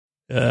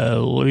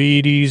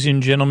Ladies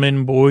and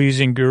gentlemen, boys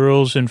and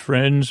girls and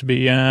friends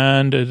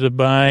beyond the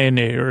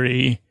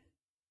binary,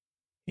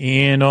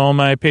 and all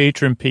my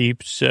patron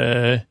peeps,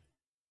 whether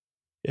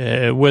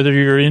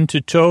you're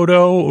into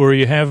Toto or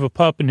you have a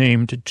pup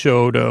named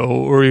Toto,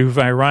 or you've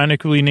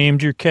ironically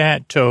named your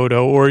cat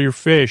Toto or your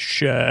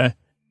fish,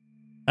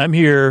 I'm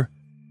here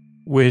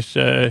with,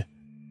 I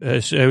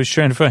was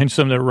trying to find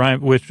something that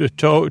rhymed with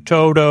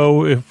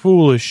Toto,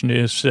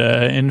 foolishness,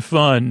 and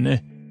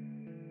fun.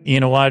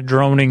 And a lot of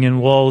droning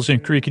and walls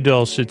and creaky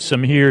dulcets.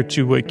 I'm here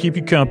to keep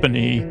you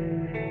company.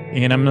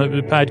 And I'm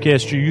the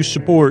podcaster you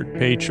support,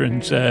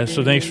 patrons.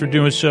 So thanks for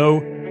doing so.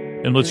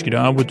 And let's get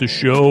on with the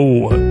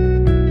show.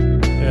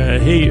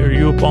 Hey, are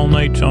you up all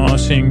night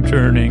tossing,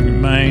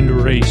 turning, mind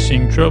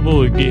racing,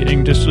 trouble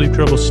getting to sleep,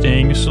 trouble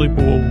staying asleep?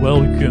 Well,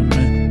 welcome.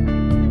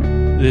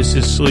 This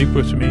is Sleep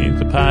With Me,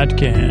 the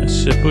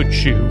podcast that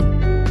puts you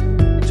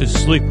to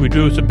sleep. We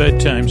do it with a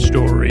bedtime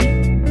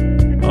story.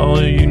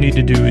 All you need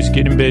to do is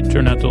get in bed,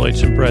 turn out the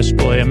lights, and press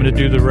play. I'm going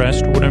to do the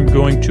rest. What I'm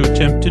going to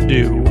attempt to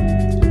do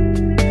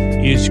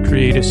is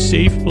create a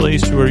safe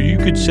place where you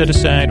could set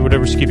aside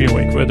whatever's keeping you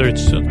awake, whether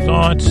it's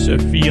thoughts,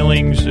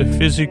 feelings,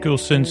 physical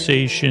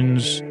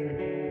sensations,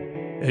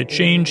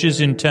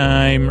 changes in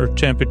time or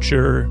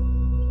temperature,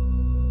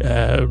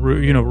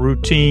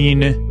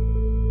 routine.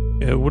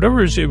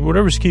 Whatever's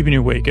keeping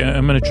you awake,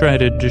 I'm going to try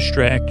to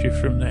distract you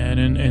from that.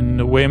 And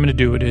the way I'm going to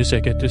do it is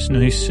I got this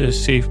nice,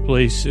 safe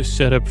place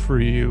set up for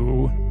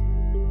you.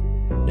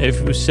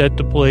 I've set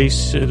the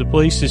place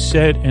is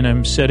set, and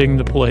I'm setting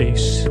the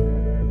place.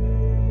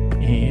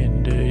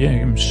 And,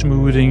 I'm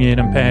smoothing it,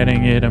 I'm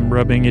patting it, I'm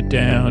rubbing it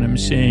down, I'm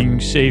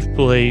saying safe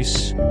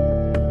place.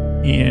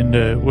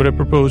 And what I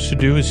propose to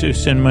do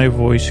is send my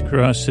voice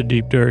across the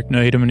deep, dark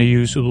night. I'm going to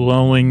use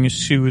lulling,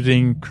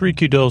 soothing,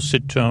 creaky,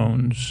 dulcet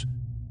tones.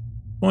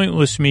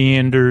 Pointless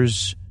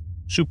meanders,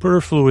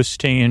 superfluous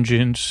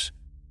tangents,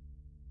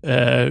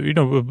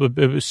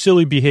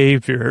 silly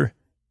behavior.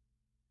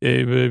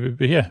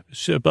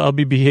 I'll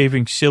be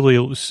behaving sillily.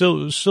 When was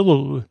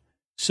the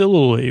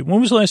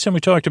last time we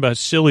talked about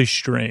silly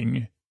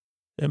string?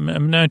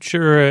 I'm not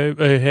sure.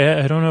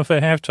 I don't know if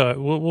I have talked.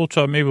 We'll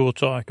talk. Maybe we'll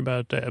talk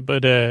about that.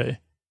 But in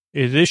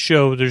this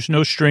show, there's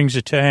no strings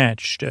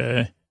attached,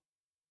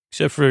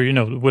 except for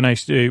when I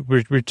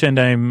pretend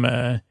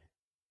I'm.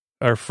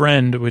 Our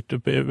friend with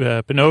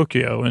the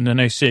Pinocchio, and then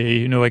I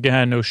say, I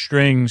got no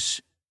strings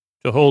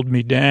to hold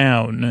me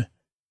down.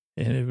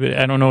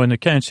 I don't know, in the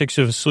context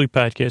of a sleep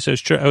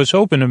podcast, I was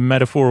hoping a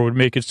metaphor would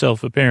make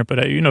itself apparent, but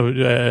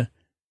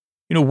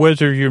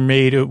whether you're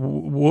made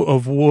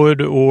of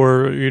wood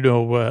or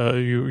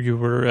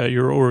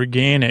you're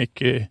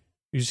organic.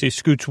 You say,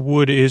 Scoots,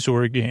 wood is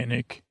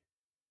organic.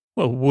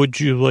 Well,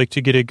 would you like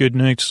to get a good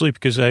night's sleep?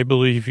 Because I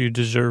believe you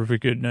deserve a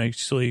good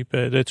night's sleep.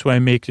 That's why I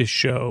make this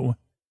show.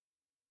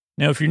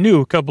 Now, if you're new,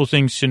 a couple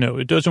things to know.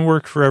 It doesn't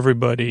work for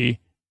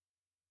everybody,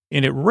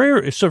 and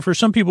so for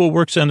some people, it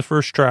works on the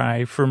first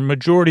try. For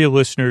majority of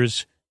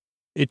listeners,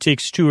 it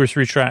takes 2 or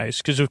 3 tries,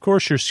 because, of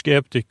course, you're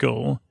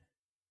skeptical.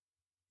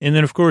 And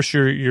then, of course,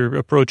 you're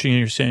approaching and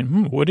you're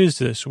saying, what is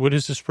this? What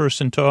is this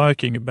person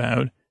talking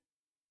about?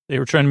 They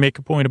were trying to make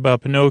a point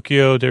about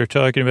Pinocchio. They were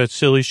talking about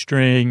silly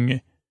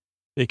string.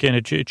 They kind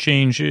of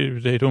change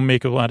it. They don't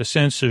make a lot of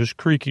sense. There's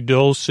creaky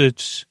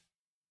dulcets.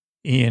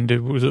 And it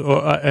was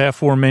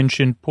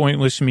aforementioned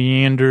pointless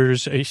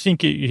meanders. I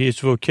think his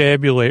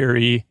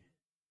vocabulary,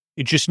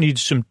 it just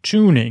needs some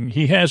tuning.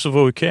 He has a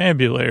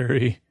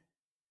vocabulary,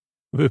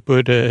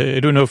 but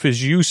I don't know if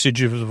his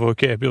usage of the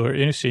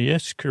vocabulary. And I say,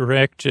 yes,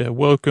 correct.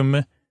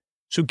 Welcome.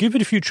 So give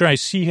it a few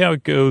tries. See how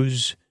it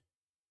goes.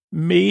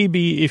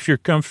 Maybe if you're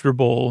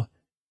comfortable,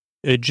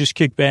 just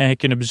kick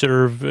back and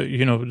observe,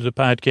 the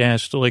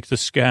podcast like the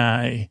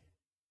sky.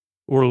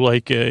 Or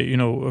like,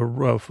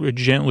 a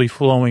gently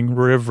flowing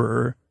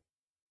river.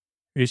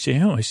 You say,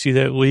 oh, I see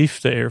that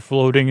leaf there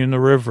floating in the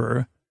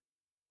river.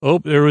 Oh,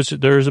 there's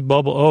a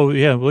bubble. Oh,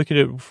 yeah, look at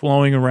it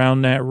flowing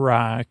around that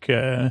rock.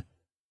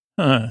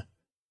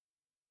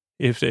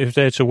 If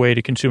that's a way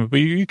to consume it. But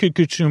you could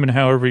consume it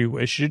however you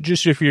wish.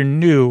 Just if you're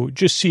new,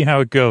 just see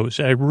how it goes.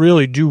 I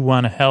really do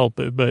want to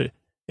help it,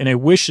 and I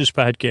wish this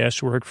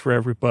podcast worked for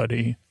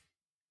everybody.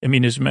 I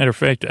mean, as a matter of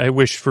fact, I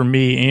wish for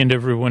me and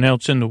everyone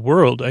else in the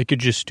world, I could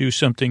just do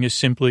something as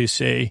simply as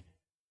say,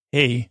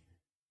 hey,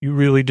 you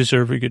really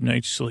deserve a good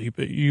night's sleep.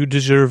 You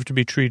deserve to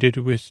be treated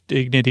with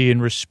dignity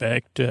and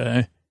respect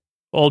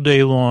all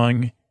day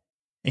long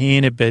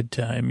and at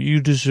bedtime. You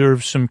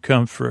deserve some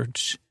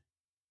comforts.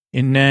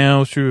 And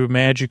now through a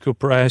magical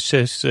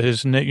process,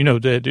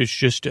 that it's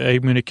just,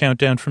 I'm going to count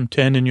down from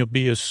 10 and you'll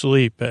be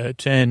asleep.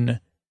 10,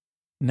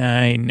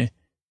 9,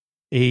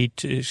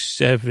 8,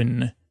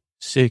 7,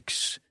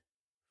 6,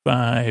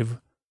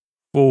 5,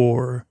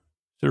 4,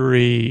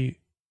 3,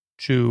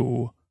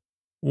 2,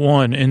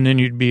 1, and then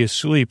you'd be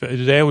asleep.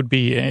 That would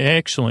be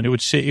excellent.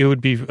 It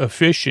would be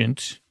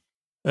efficient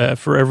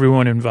for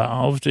everyone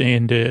involved,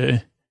 and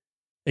I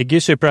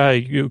guess I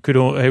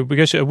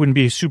guess it wouldn't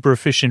be super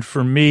efficient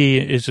for me.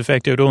 Is the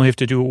fact I would only have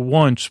to do it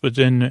once, but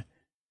then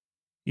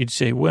you'd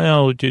say,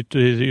 well,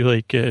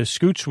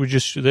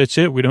 Scoots, that's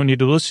it. We don't need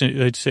to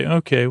listen. I'd say,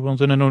 okay, well,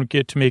 then I don't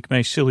get to make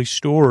my silly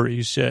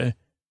stories.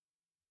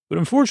 But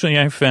unfortunately,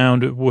 I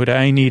found what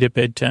I need at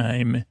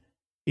bedtime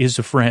is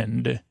a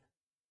friend,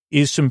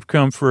 is some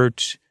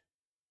comfort.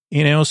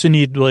 And I also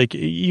need,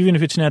 even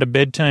if it's not a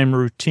bedtime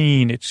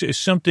routine, it's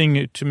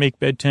something to make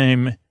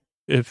bedtime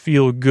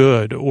feel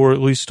good, or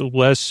at least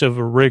less of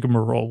a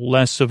rigmarole,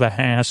 less of a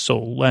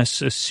hassle,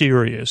 less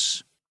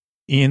serious.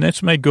 And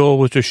that's my goal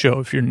with the show,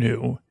 if you're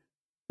new.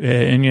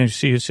 And you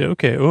say,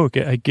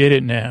 okay, I get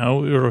it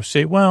now. Or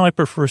say, well, I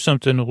prefer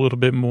something a little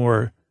bit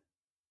more,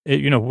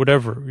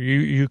 whatever.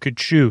 You could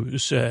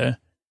choose.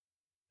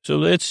 So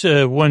that's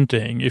one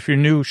thing. If you're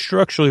new,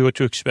 structurally what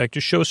to expect.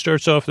 The show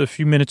starts off with a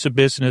few minutes of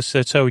business.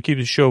 That's how we keep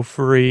the show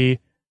free.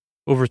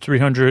 Over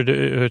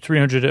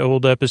 300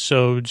 old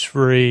episodes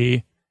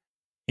free.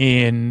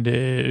 And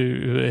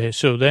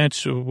so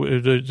that's,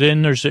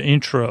 then there's the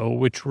intro,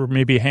 which we're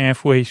maybe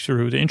halfway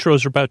through. The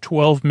intros are about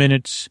 12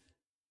 minutes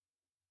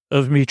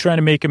of me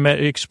trying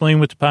to explain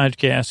what the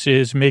podcast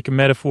is, make a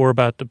metaphor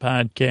about the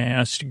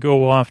podcast,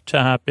 go off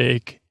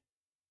topic,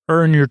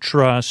 earn your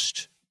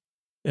trust,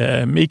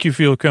 make you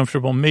feel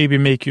comfortable, maybe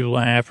make you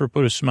laugh or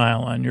put a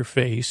smile on your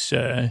face.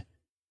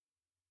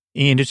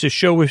 And it's a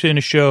show within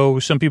a show.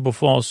 Some people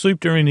fall asleep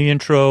during the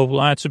intro.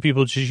 Lots of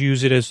people just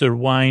use it as their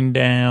wind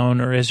down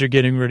or as they're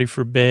getting ready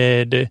for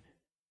bed.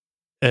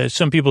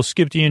 Some people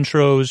skip the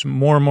intros.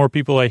 More and more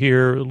people I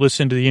hear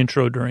listen to the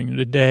intro during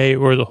the day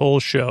or the whole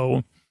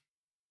show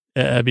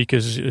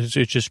because it's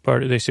just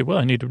they say, well,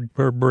 I need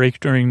a break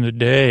during the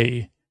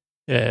day.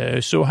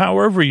 So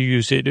however you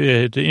use it,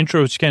 the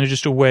intro is kind of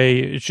just a way,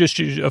 it's just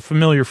a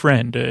familiar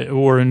friend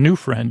or a new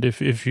friend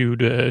if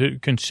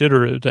you'd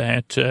consider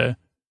that.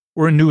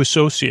 Or a new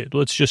associate.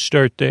 Let's just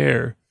start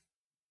there.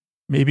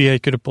 Maybe I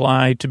could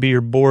apply to be your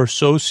bore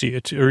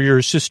associate or your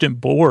assistant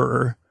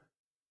borer.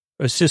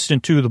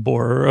 Assistant to the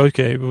borer.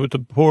 Okay, but the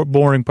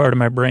boring part of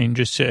my brain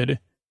just said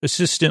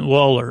assistant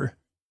luller.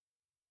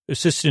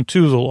 Assistant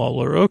to the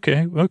luller.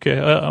 Okay.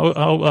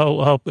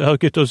 I'll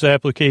get those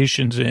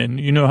applications in.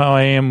 You know how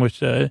I am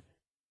with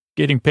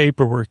getting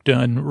paperwork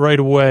done right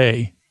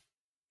away.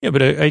 Yeah,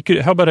 but I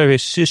could. How about I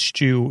assist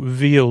you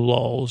via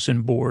lulls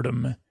and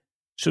boredom?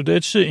 So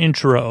that's the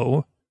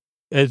intro.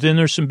 Then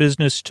there's some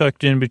business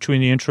tucked in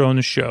between the intro and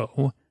the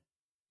show.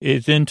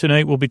 Then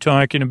tonight we'll be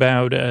talking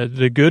about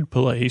The Good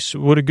Place.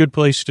 What a good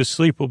place to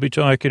sleep. We'll be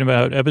talking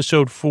about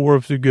episode 4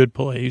 of The Good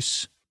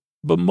Place,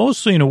 but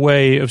mostly in a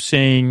way of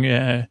saying,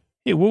 hey,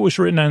 what was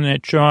written on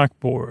that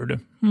chalkboard?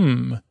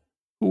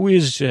 Who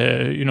is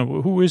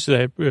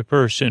that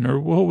person, or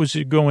what was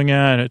it going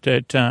on at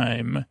that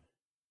time?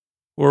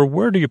 Or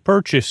where do you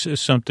purchase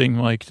something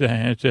like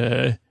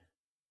that?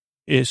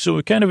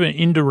 So kind of an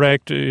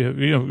indirect,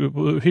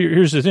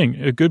 here's the thing.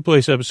 A Good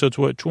Place episode's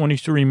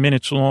 23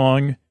 minutes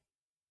long.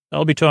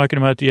 I'll be talking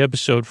about the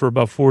episode for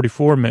about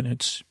 44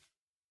 minutes.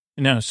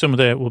 Now, some of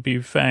that will be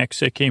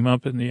facts that came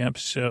up in the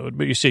episode.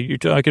 But you see, you're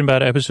talking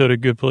about episode of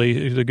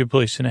The Good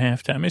Place in a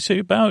halftime. I say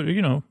about,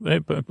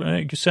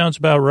 it sounds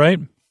about right.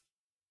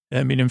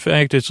 I mean, in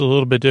fact, it's a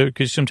little bit different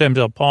because sometimes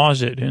I'll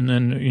pause it and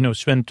then,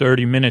 spend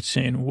 30 minutes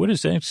saying, what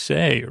does that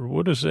say? Or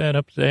what is that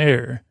up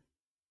there?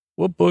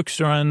 What books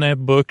are on that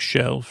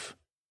bookshelf?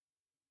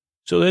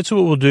 So that's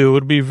what we'll do.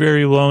 It'll be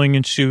very lulling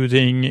and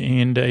soothing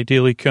and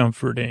ideally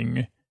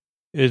comforting.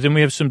 Then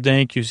we have some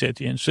thank yous at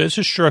the end. So that's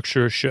a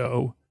structure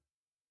show.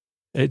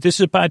 This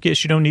is a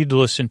podcast you don't need to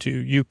listen to.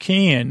 You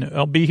can.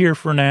 I'll be here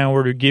for an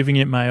hour giving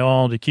it my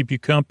all to keep you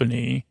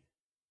company.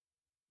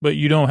 But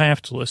you don't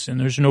have to listen.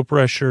 There's no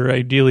pressure.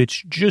 Ideally,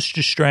 it's just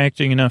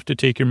distracting enough to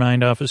take your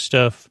mind off of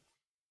stuff.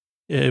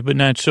 But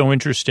not so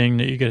interesting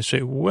that you got to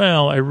say,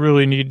 well, I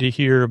really need to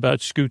hear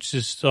about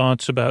Scoots'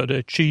 thoughts about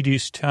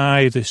Chidi's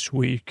tie this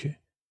week,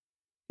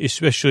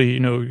 especially,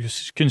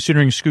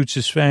 considering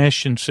Scoots'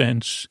 fashion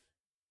sense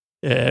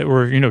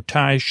or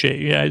tie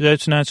shape. Yeah,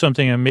 that's not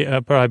something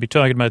I'll probably be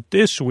talking about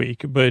this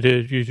week, but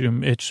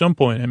at some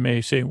point I may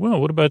say, well,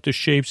 what about the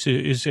shapes?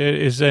 Is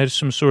that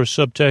some sort of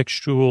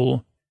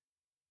subtextual?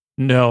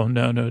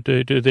 No.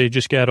 They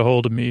just got a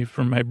hold of me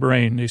from my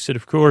brain. They said,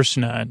 of course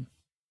not.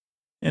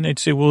 And I'd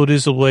say, well, it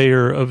is a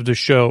layer of the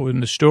show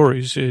and the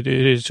stories. It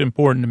is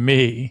important to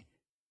me.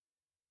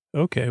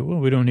 Okay, well,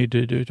 we don't need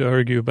to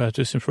argue about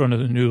this in front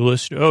of the new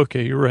listener.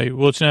 Okay, you're right.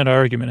 Well, it's not an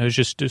argument. I was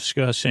just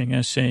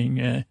discussing,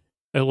 saying,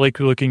 I like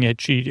looking at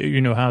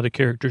how the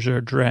characters are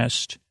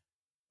dressed.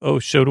 Oh,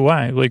 so do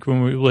I. Like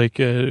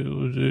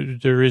when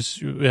there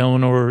is,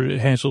 Eleanor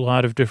has a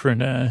lot of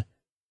different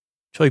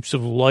types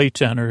of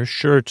light on her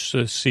shirts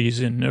this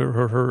season,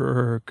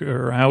 or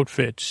her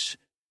outfits.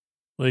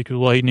 Like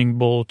lightning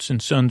bolts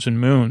and suns and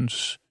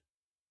moons,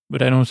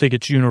 but I don't think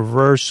it's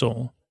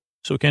universal.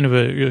 So kind of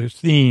a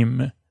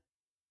theme,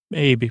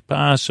 maybe,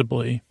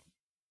 possibly.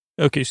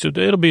 Okay, so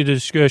that'll be the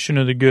discussion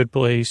of The Good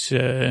Place.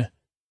 Where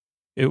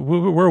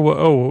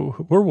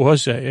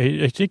was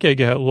I? I think I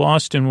got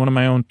lost in one of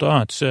my own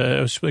thoughts.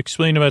 I was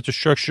explaining about the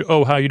structure.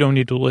 Oh, how you don't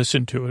need to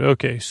listen to it.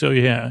 Okay, so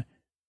yeah.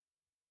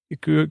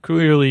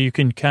 Clearly you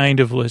can kind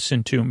of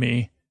listen to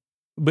me.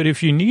 But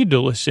if you need to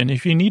listen,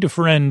 if you need a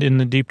friend in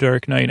the deep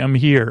dark night, I'm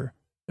here.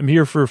 I'm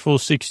here for a full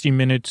 60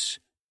 minutes.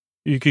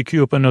 You could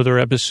queue up another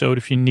episode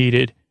if you need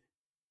it.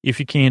 If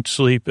you can't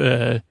sleep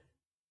and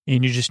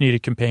you just need a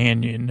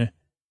companion,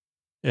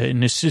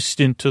 an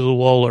assistant to the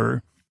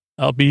luller,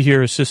 I'll be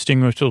here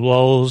assisting with the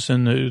lulls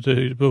and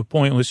the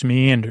pointless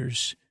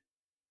meanders.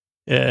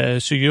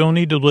 So you don't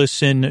need to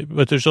listen,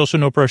 but there's also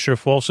no pressure to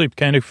fall asleep,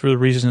 kind of for the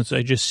reasons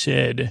I just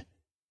said.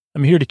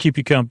 I'm here to keep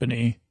you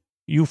company.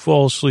 You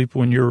fall asleep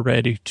when you're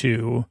ready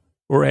to,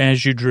 or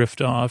as you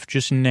drift off,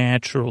 just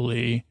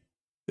naturally,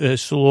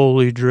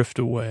 slowly drift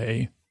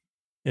away.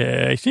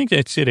 I think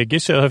that's it. I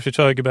guess I'll have to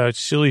talk about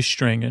Silly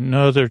String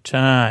another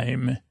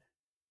time,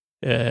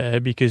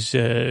 because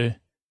it's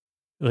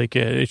like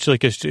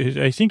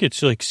I think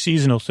it's like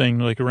seasonal thing,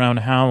 like around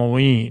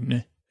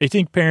Halloween. I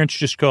think parents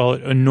just call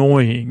it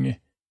annoying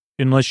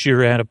unless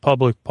you're at a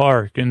public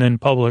park, and then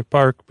public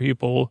park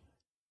people,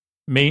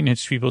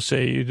 maintenance people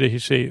they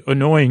say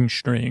annoying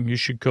string, you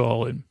should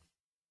call it.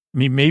 I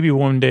mean, maybe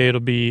one day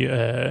it'll be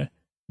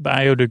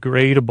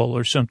biodegradable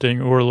or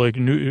something, or like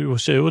we'll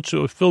say what's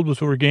filled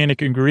with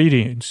organic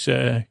ingredients.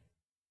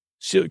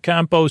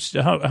 Compost.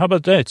 How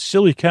about that?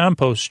 Silly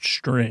compost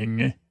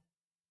string.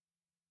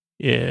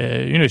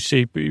 Yeah,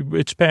 say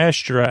it's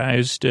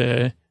pasteurized.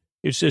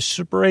 It's a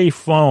spray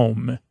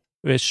foam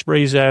that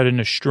sprays out in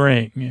a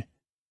string.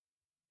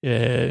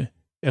 I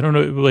don't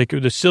know, like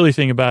the silly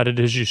thing about it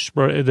is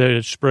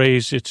it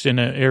sprays, it's in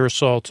an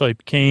aerosol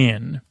type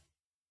can.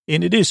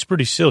 And it is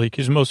pretty silly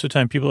because most of the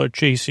time people are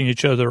chasing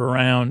each other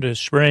around,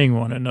 spraying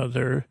one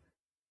another.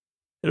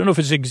 I don't know if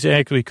it's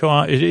exactly,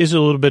 it is a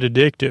little bit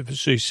addictive.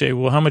 So you say,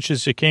 well, how much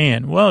is a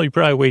can? Well, you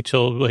probably wait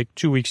till like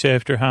 2 weeks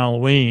after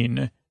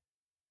Halloween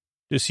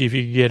to see if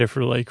you can get it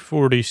for like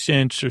 40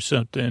 cents or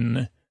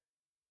something.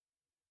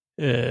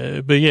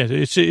 But yeah,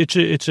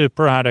 it's a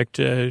product.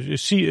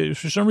 See,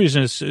 for some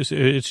reason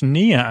it's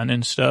neon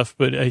and stuff,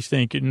 but I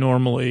think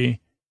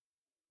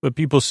but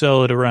people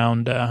sell it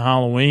around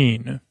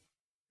Halloween,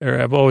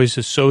 or I've always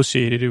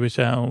associated it with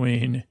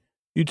Halloween.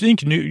 You'd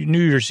think New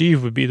Year's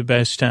Eve would be the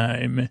best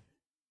time,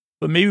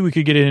 but maybe we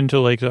could get it into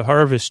like the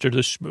harvest or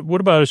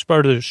what about as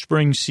part of the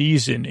spring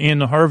season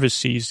and the harvest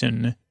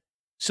season?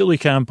 Silly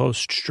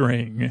compost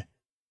string.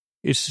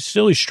 It's a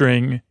silly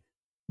string,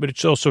 but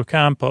it's also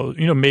compost,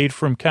 made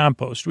from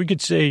compost. We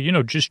could say,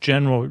 just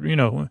general,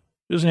 it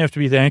doesn't have to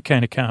be that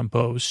kind of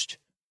compost,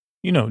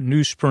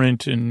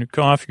 newsprint and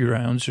coffee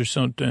grounds or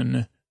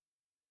something.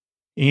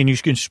 And you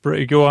can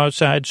go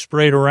outside,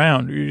 spray it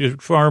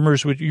around.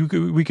 Farmers we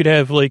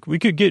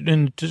could get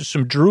into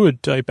some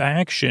druid type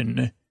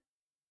action.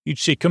 You'd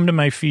say, come to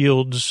my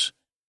fields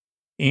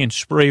and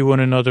spray one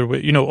another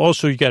with,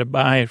 also you got to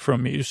buy it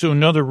from me. So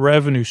another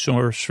revenue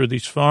source for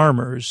these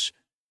farmers.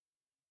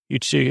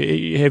 You'd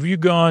say, have you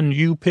gone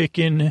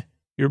picking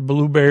your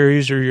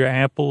blueberries or your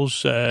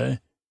apples?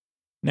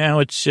 Now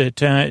it's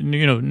time,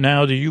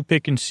 now the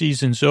picking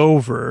season's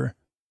over.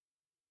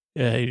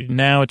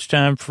 Now it's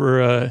time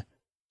for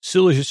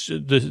silly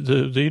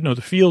the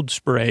field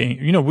spray.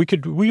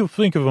 We'll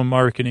think of a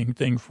marketing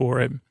thing for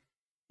it.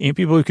 And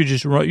people could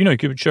just run, you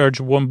could charge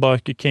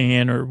 $1 a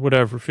can or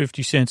whatever,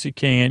 50 cents a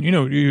can. You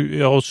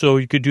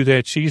could do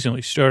that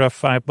seasonally. Start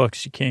off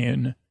 $5 a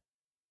can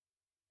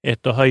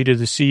at the height of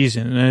the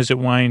season. And as it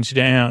winds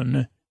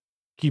down,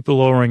 keep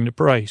lowering the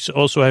price.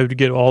 Also, I have to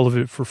get all of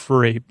it for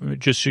free,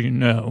 just so you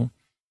know.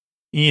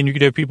 And you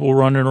could have people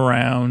running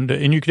around,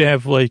 and you could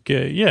have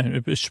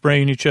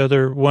spraying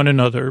one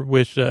another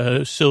with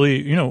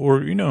silly,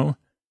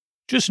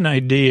 just an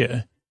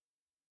idea.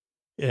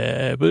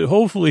 But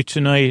hopefully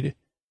tonight,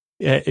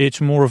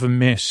 it's more of a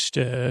mist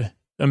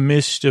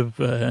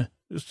of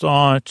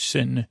thoughts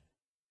and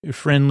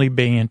friendly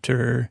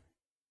banter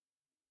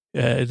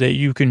that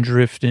you can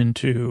drift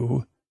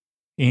into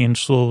and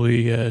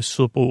slowly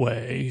slip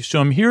away. So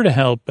I'm here to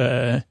help.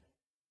 I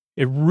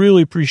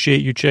really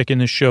appreciate you checking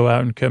the show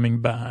out and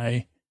coming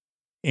by.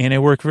 And I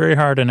work very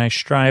hard and I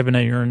strive and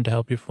I yearn to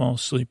help you fall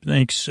asleep.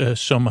 Thanks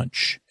so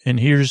much. And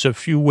here's a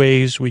few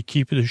ways we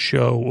keep the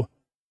show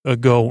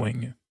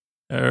going.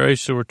 All right,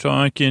 so we're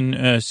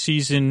talking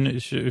season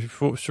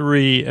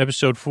 3,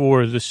 episode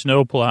 4, The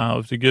Snowplow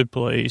of The Good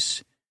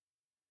Place.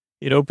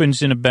 It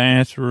opens in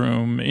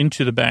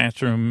into the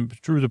bathroom,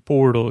 through the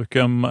portal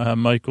come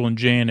Michael and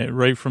Janet,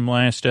 right from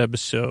last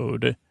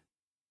episode.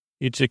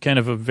 It's a kind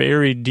of a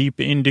very deep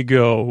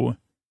indigo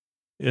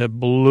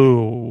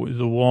blue,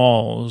 the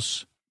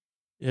walls.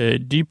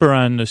 Deeper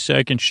on the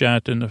second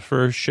shot than the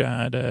first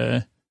shot.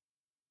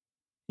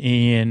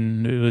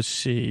 And let's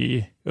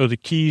see. Oh, the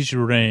keys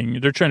ring.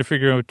 They're trying to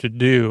figure out what to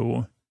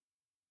do.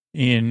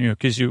 And,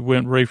 because you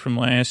went right from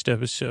last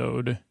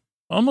episode.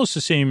 Almost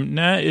the same.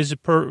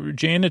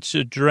 Janet's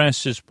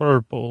dress is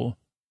purple.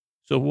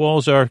 So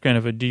walls are kind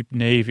of a deep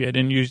navy. I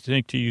didn't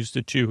think to use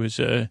the two as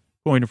a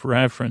point of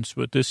reference,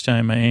 but this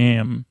time I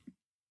am.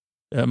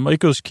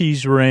 Michael's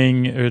keys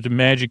ring, or the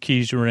magic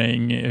keys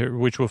ring,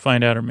 which we'll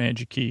find out are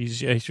magic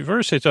keys. At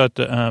first I thought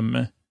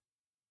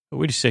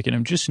wait a second,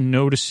 I'm just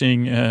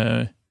noticing,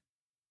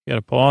 got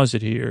to pause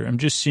it here. I'm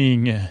just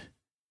seeing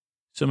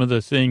some of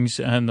the things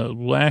on the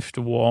left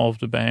wall of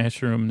the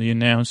bathroom, the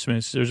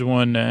announcements. There's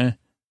one,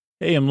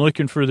 hey, I'm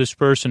looking for this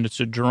person. It's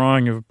a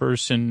drawing of a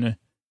person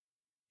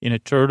in a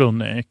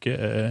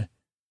turtleneck.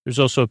 There's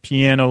also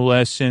piano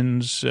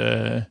lessons,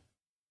 film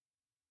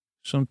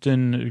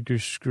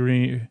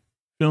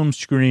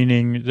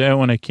screening. That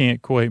one I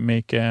can't quite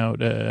make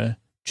out.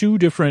 Two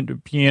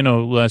different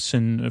piano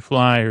lesson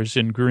flyers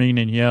in green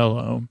and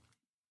yellow.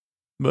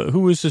 But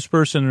who is this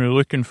person they're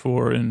looking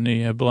for in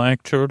the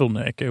black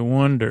turtleneck? I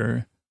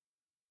wonder.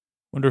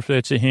 Wonder if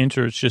that's a hint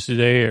or it's just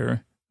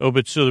there. Oh,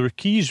 but so the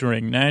keys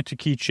ring, not a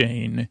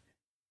keychain.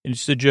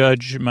 It's the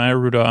judge, Maya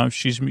Rudolph.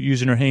 She's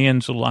using her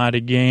hands a lot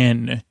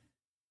again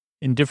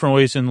in different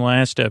ways in the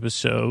last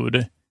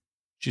episode.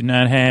 She's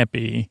not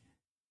happy.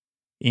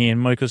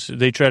 And Michael,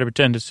 they try to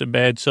pretend it's a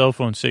bad cell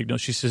phone signal.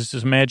 She says,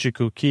 it's a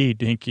magical key,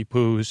 Dinky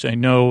Poos. I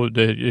know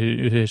that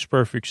it has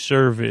perfect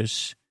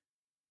service.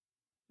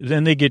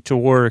 Then they get to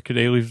work.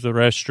 They leave the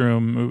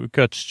restroom. It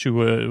cuts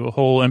to a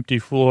whole empty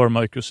floor.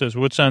 Michael says,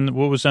 what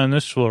was on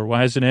this floor?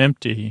 Why is it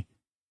empty?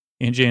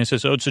 And Jan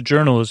says, oh, it's a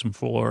journalism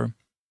floor.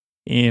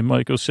 And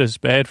Michael says,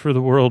 bad for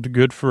the world,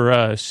 good for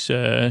us.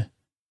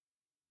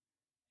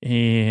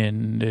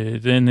 And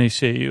then they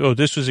say, oh,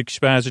 this was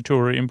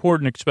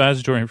important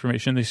expository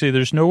information. They say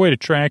there's no way to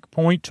track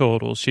point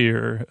totals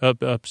here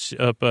up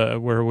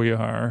where we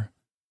are,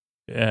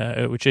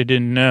 which I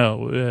didn't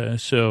know.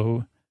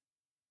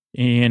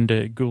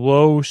 And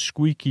glow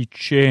squeaky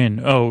chin.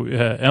 Oh,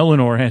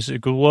 Eleanor has a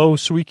glow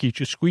squeaky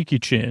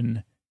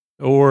chin.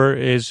 Or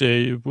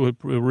what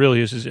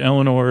really is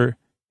Eleanor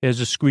has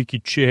a squeaky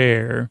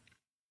chair.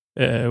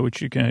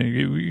 Which you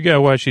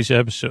gotta watch these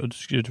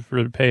episodes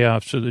for the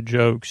payoffs of the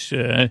jokes.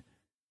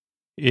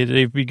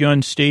 They've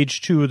begun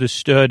stage 2 of the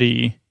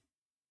study.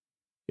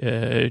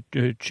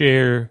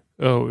 Chair.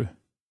 Oh,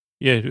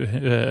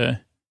 yeah.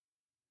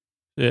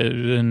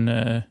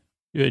 Then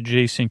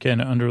Jason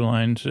kind of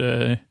underlines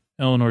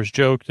Eleanor's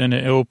joke. Then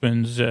it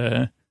opens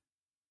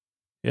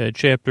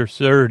chapter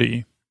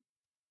 30.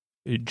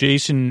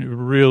 Jason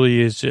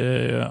really is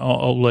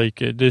like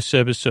this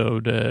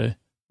episode.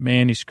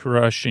 Man, he's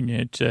crushing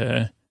it.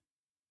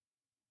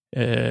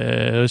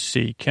 Let's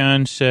see.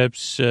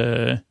 Concepts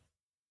at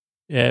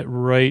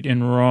right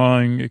and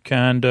wrong,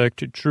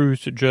 conduct,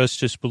 truth,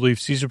 justice,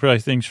 beliefs. These are probably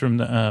things from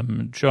the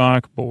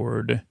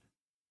chalkboard.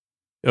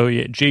 Oh,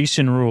 yeah.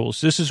 Jason rules.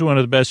 This is one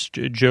of the best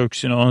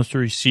jokes in all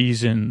 3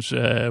 seasons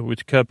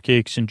with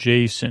Cupcakes and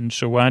Jason.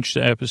 So watch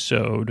the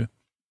episode.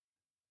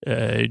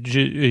 There's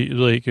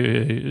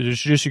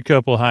just a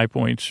couple high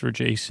points for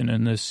Jason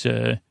in this.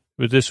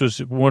 But this was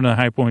one of the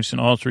high points in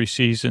all 3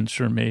 seasons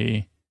for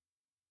me.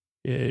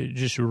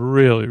 Just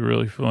really,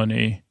 really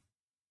funny.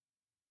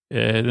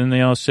 Then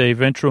they all say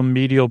ventral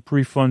medial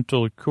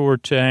prefrontal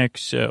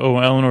cortex.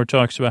 Eleanor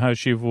talks about how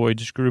she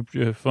avoids group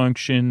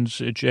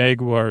functions.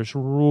 Jaguars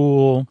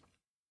rule.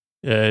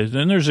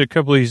 Then there's a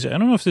couple of these. I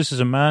don't know if this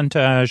is a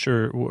montage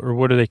or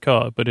what do they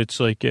call it, but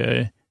it's like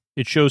it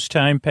shows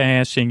time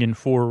passing in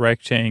 4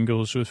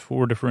 rectangles with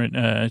 4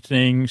 different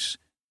things.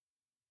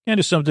 Kind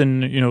of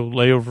something,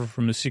 layover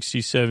from the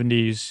 60s,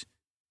 70s,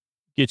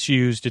 gets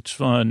used. It's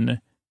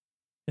fun.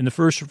 In the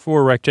first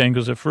 4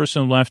 rectangles, the first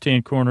in the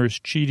left-hand corner is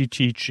Chidi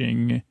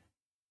teaching.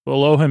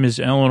 Below him is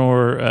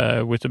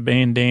Eleanor with a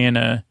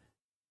bandana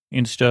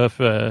and stuff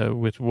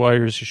with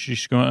wires.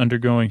 She's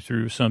undergoing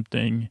through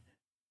something.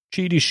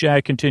 Chidi's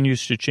shot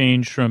continues to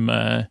change from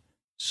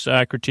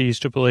Socrates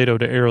to Plato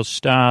to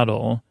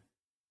Aristotle.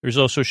 There's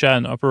also a shot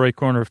in the upper right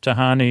corner of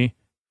Tahani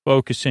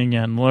focusing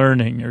on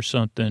learning or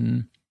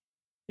something.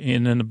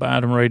 And then the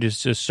bottom right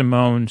is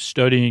Simone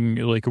studying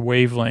like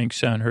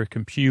wavelengths on her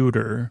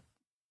computer.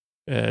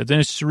 Then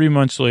it's 3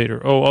 months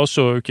later. Oh,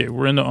 also, okay,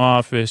 we're in the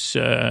office.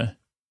 A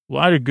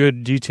lot of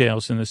good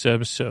details in this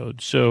episode.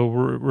 So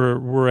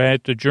we're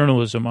at the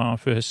journalism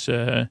office.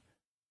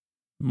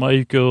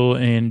 Michael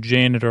and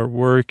Janet are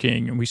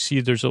working, and we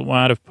see there's a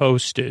lot of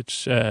Post-its.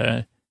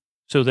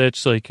 So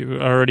that's like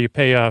already a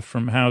payoff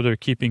from how they're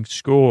keeping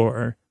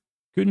score.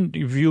 Couldn't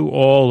view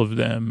all of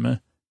them.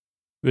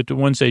 But the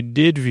ones I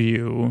did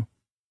view,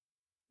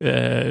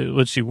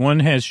 let's see,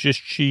 one has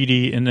just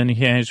Chidi, and then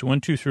he has 1,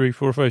 2, 3,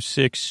 4, 5,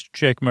 6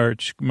 check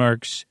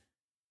marks,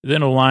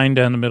 then a line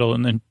down the middle,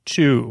 and then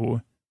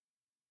 2.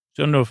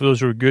 So I don't know if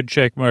those were good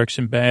check marks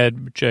and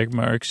bad check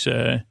marks.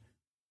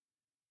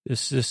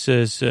 This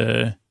says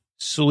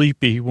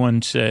sleepy,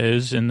 one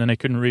says, and then I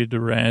couldn't read the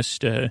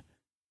rest.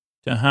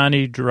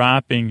 Tahani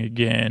dropping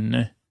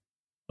again.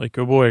 Like,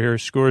 oh boy, her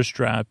score's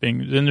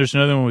dropping. Then there's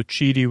another one with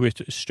Chidi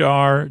with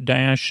star,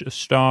 dash,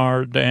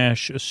 star,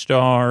 dash,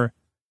 star.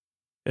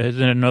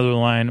 Then another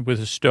line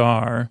with a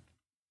star.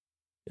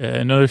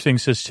 Another thing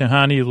says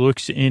Tahani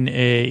looks in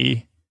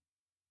a.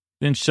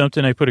 Then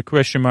something I put a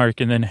question mark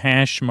and then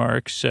hash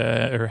marks,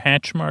 or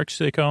hatch marks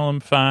they call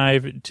them,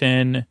 5,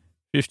 10,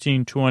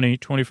 15, 20,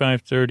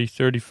 25, 30,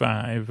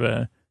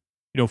 35.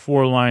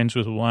 4 lines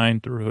with a line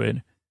through it.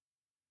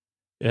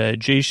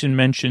 Jason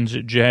mentions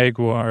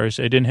Jaguars.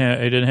 I didn't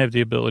have the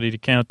ability to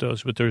count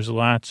those, but there's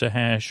lots of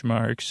hash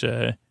marks.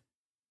 And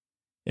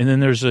And then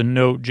there's a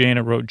note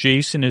Janet wrote,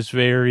 Jason is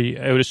very,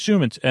 I would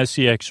assume it's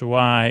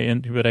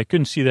SEXY, but I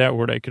couldn't see that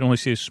word. I could only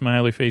see a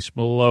smiley face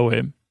below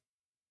it.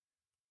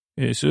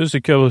 Yeah, so there's a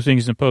couple of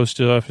things in the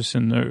post office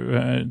and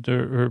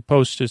her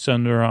post-its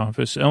on their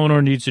office.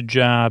 Eleanor needs a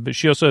job.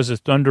 She also has a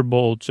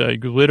Thunderbolt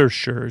glitter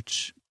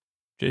shirt.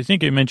 I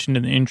think I mentioned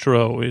in the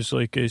intro is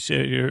like, I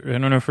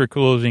don't know if her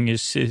clothing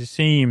is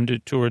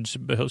themed towards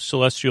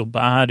celestial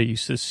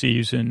bodies this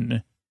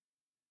season,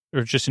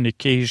 or just an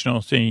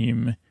occasional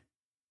theme.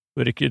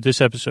 But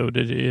this episode,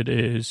 it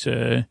is.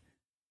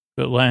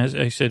 But last,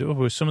 I said,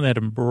 oh, some of that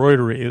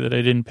embroidery that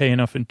I didn't pay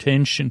enough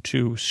attention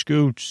to,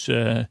 Scoots.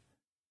 Then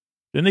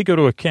they go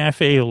to a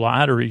cafe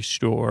lottery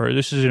store.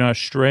 This is in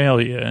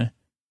Australia.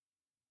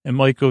 And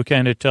Michael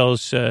kind of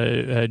tells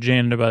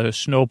Janet about a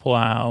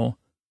snowplow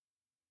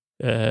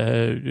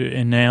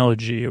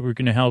analogy. We're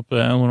going to help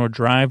Eleanor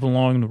drive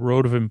along the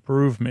road of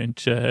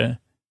improvement.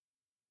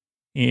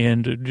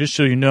 And just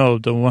so you know,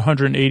 the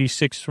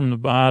 186 from the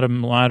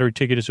bottom lottery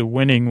ticket is a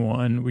winning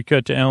one. We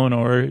cut to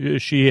Eleanor.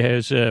 She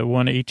has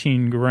won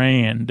 18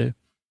 grand.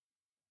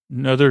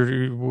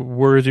 Another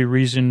worthy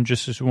reason,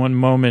 just as one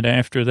moment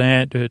after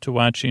that, to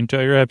watch the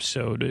entire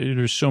episode.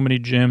 There's so many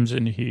gems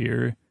in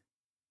here.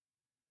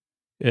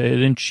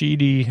 Then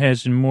Chidi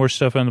has more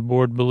stuff on the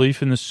board.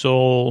 Belief in the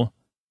soul,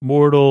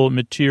 mortal,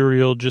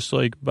 material, just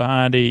like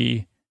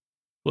body,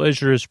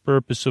 pleasure is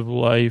purpose of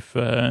life.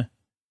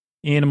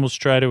 Animals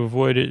try to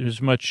avoid it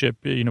as much,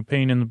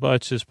 pain in the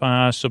butts as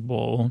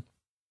possible.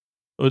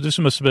 Oh, this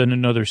must have been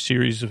another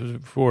series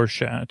of 4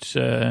 shots.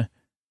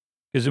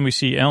 Because then we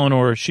see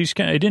Eleanor,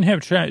 I didn't have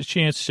a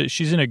chance to,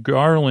 she's in a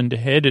garland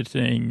head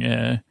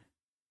thing,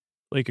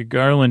 like a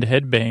garland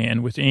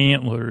headband with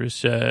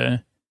antlers,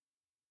 and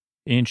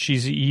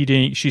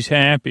she's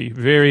happy,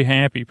 very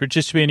happy,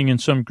 participating in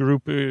some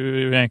group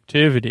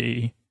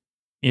activity,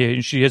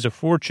 and she has a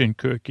fortune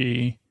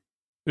cookie.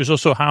 There's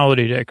also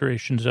holiday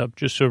decorations up,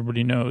 just so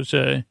everybody knows.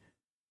 Then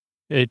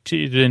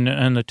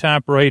on the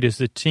top right is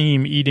the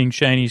team eating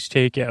Chinese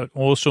takeout.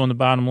 Also on the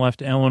bottom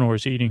left,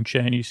 Eleanor's eating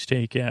Chinese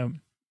takeout.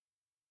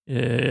 I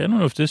don't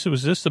know if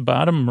was this the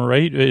bottom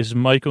right is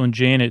Michael and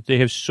Janet. They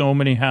have so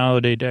many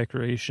holiday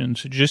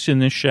decorations. Just in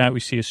this shot,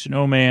 we see a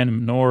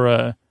snowman,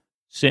 menorah.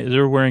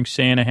 They're wearing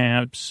Santa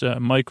hats.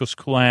 Michael's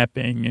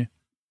clapping.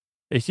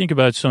 They think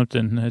about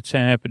something that's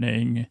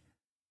happening.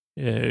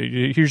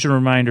 Here's a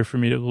reminder for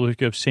me to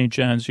look up St.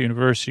 John's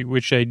University,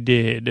 which I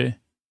did.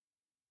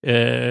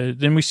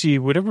 Then we see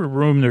whatever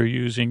room they're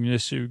using,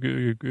 this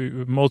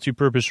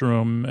multi-purpose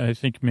room. I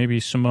think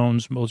maybe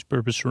Simone's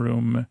multi-purpose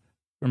room.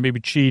 Or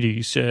maybe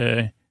Chidi's.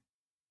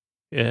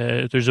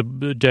 There's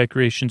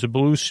decorations, a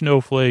blue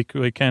snowflake,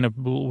 like kind of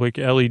blue, like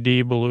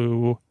LED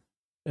blue,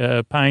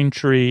 pine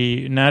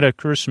tree, not a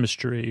Christmas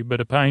tree,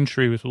 but a pine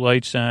tree with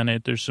lights on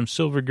it. There's some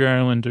silver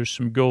garland. There's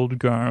some gold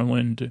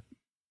garland.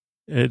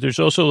 There's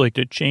also like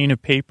the chain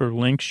of paper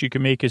links you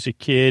can make as a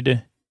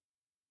kid.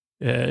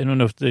 I don't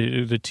know if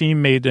the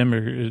team made them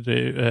or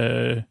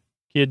the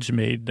kids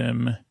made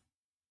them.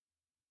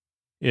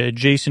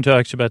 Jason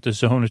talks about the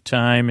zone of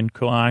time in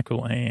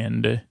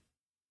Clockland.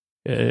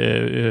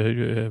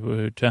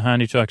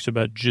 Tahani talks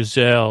about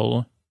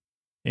Giselle.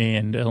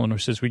 And Eleanor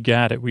says, we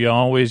got it. We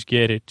always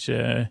get it.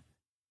 Then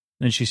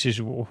she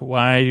says,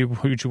 why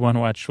would you want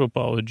to watch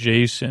football with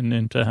Jason?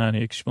 And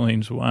Tahani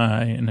explains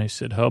why. And I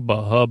said,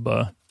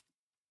 hubba.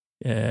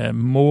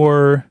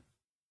 More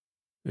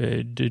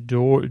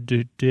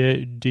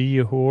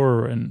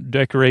horror and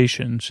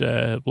decorations,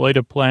 light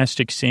up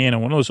plastic Santa,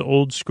 one of those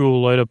old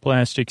school light up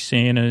plastic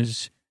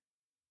Santas.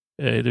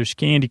 There's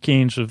candy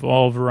canes of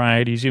all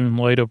varieties, even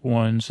light up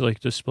ones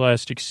like this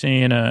plastic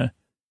Santa.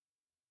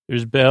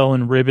 There's bell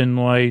and ribbon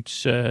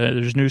lights.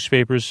 There's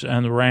newspapers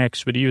on the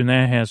racks, but even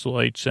that has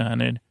lights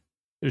on it.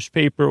 There's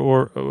paper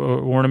or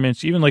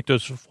ornaments, even like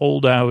those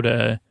fold out,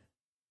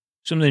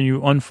 something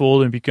you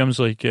unfold and it becomes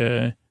like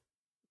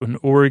an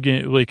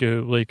organ, like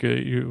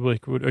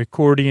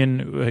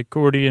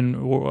accordion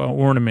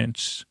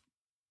ornaments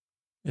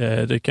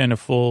that kind of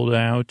fold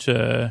out.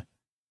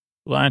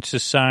 Lots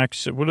of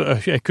socks.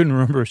 I couldn't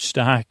remember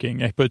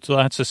stocking. I put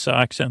lots of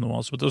socks on the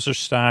walls, but those are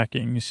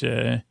stockings.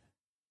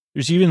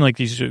 There's even like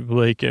these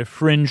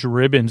fringe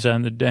ribbons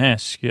on the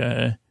desk,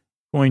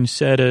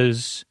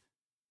 poinsettias,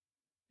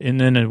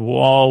 and then a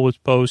wall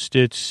with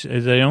Post-its.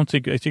 I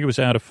think it was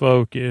out of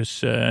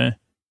focus.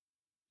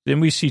 Then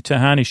we see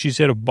Tahani. She's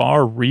at a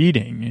bar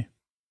reading.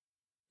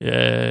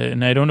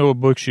 And I don't know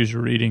what book she's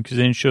reading because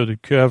they didn't show the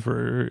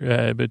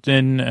cover. But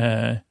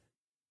then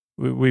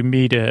we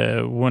meet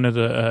one of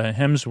the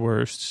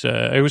Hemsworths.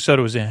 I always thought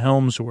it was a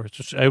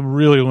Helmsworth. I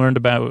really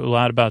learned a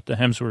lot about the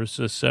Hemsworths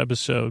this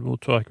episode. We'll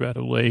talk about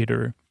it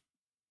later.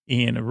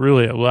 And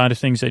really a lot of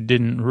things I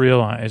didn't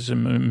realize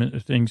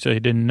and things I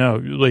didn't know.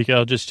 Like,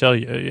 I'll just tell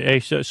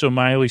you. So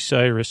Miley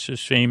Cyrus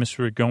is famous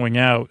for going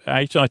out.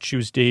 I thought she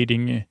was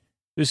dating...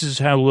 This is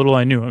how little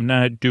I knew. I'm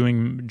not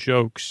doing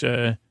jokes.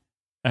 I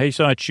always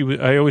thought she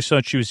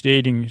was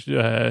dating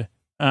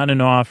on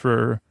and off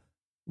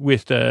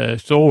with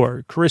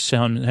Thor, Chris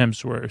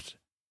Hemsworth.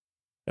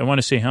 I want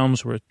to say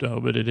Helmsworth,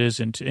 though, but it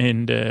isn't.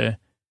 And,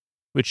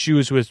 but she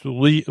was with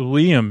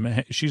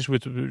Liam.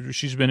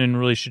 She's been in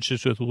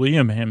relationships with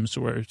Liam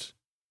Hemsworth.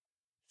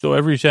 So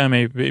every time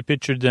I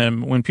pictured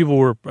them, when people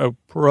were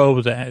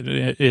pro that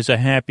is a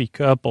happy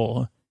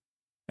couple,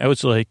 I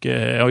was like,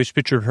 I always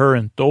pictured her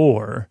and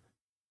Thor.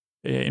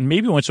 And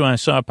maybe once when I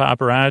saw a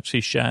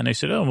paparazzi shot, and I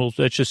said, oh, well,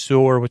 that's just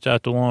Thor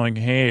without the long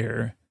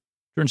hair.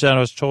 Turns out I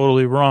was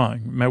totally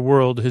wrong. My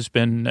world has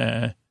been,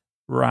 it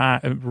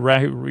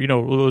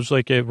was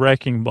like a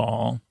wrecking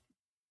ball.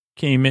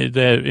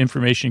 That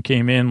information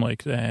came in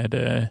like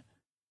that.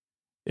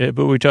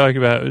 But we talk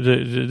about,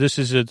 this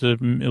is the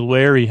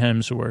Larry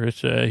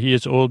Hemsworth. He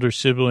has older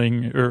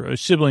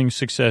sibling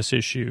success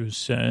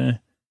issues.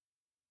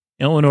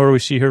 Eleanor, we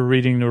see her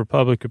reading The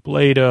Republic of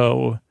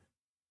Plato.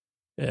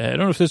 I don't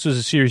know if this was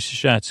a series of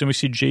shots. Then we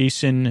see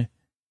Jason.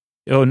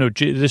 Oh, no,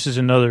 this is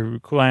another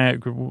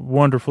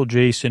wonderful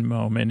Jason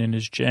moment in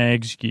his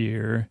Jags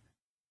gear.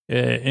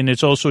 And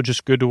it's also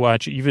just good to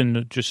watch,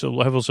 even just the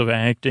levels of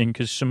acting,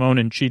 because Simone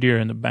and Chidi are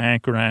in the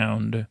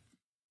background.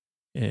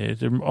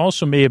 There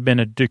also may have been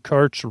a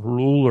Descartes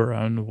ruler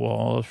on the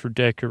wall for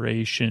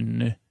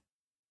decoration.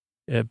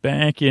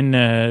 Back in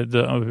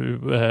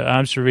the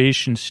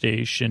observation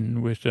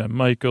station with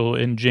Michael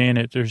and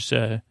Janet, there's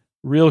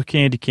real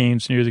candy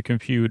canes near the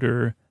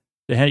computer.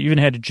 They even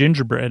had a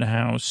gingerbread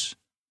house.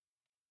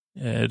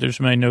 There's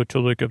my note to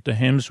look up the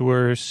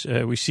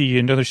Hemsworths. We see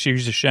another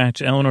series of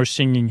shots. Eleanor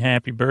singing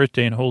happy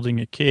birthday and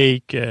holding a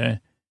cake.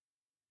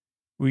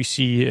 We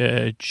see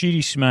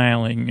Chidi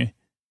smiling.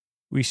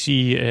 We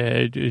see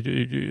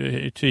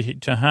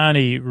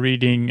Tahani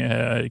reading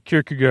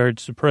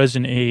Kierkegaard's The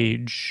Present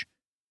Age.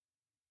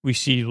 We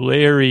see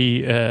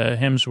Larry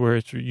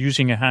Hemsworth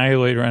using a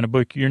highlighter on a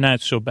book, You're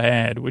Not So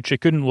Bad, which I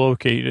couldn't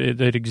locate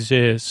that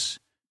exists.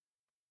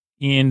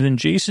 And then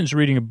Jason's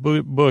reading a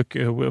book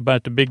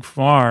about the big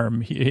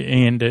farm.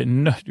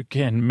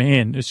 Again,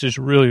 man, this is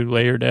a really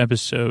layered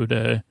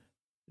episode.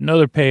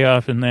 Another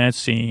payoff in that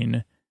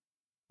scene.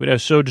 But I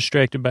was so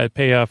distracted by the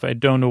payoff, I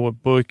don't know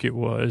what book it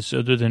was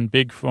other than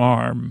Big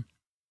Farm.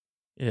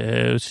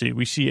 Let's see.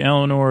 We see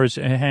Eleanor's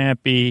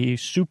happy,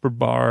 super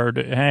bard,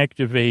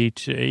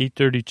 activate,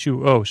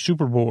 832. Oh,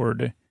 super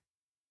board.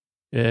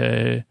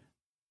 Chidi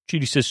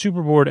says,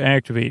 super board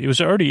activate. It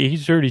was already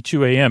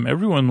 8:32 a.m.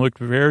 Everyone looked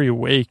very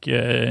awake.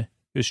 It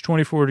was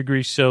 24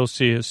 degrees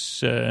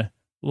Celsius.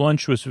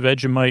 Lunch was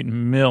Vegemite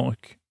and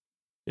milk.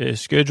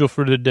 Schedule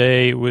for the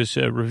day was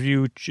a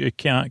review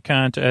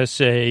Kant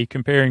essay,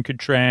 compare and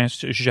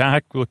contrast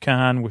Jacques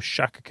Lacan with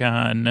Chaka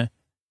Khan,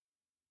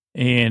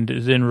 and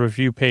then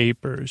review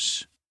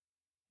papers.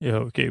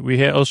 Okay,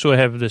 we also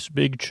have this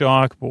big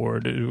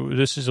chalkboard.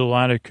 This is a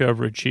lot of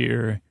coverage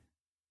here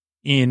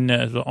in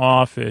the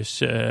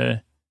office,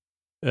 in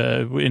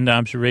the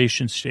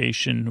observation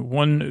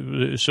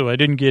station. So I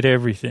didn't get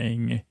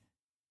everything.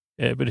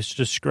 But it's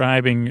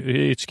describing,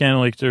 it's kind of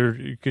like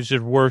because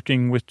they're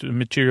working with the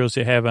materials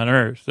they have on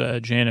Earth,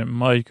 Janet and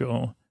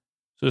Michael.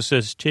 So it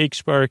says, take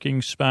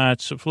sparking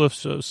spots,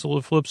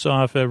 flips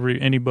off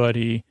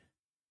anybody,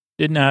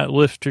 did not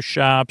lift to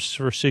shops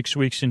for 6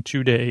 weeks and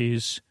 2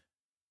 days,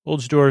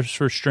 holds doors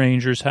for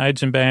strangers,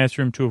 hides in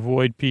bathroom to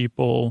avoid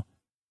people,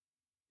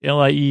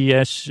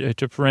 LIES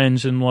to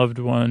friends and loved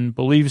one,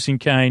 believes in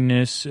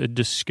kindness,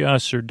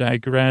 discuss or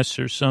digress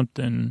or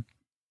something.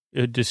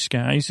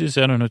 Disguises,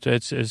 I don't know what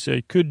that says.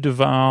 Could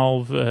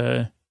devolve,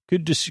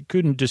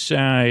 couldn't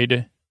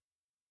decide,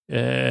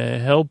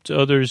 helped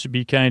others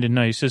be kind and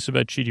nice. This is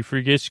about Chidi.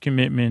 Forgets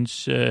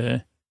commitments,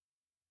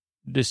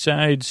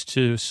 decides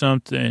to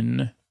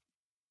something.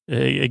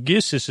 I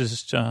guess this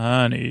is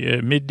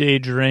Tahani. Midday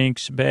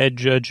drinks, bad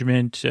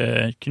judgment,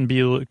 can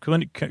be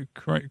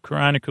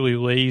chronically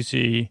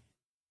lazy.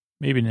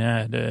 Maybe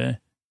not.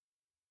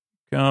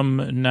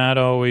 Come, not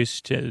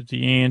always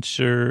the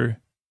answer.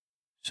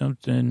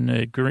 Something,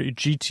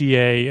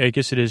 GTA, I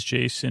guess it is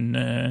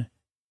Jason,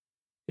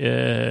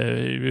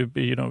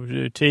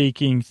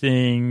 taking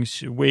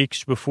things,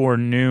 wakes before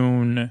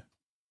noon.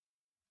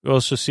 We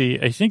also see,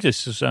 I think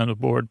this is on the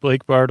board,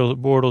 Blake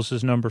Bortles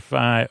is number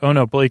 5. Oh,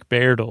 no, Blake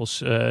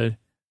Bertles,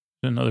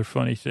 another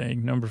funny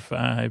thing, number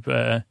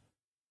 5.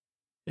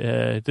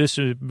 This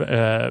is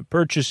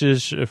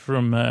purchases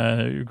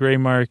from gray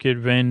market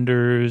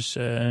vendors,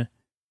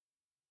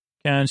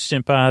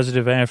 constant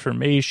positive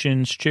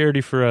affirmations, charity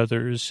for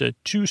others,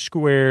 2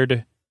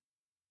 squared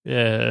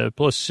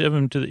plus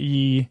 7 to the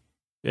E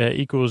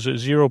equals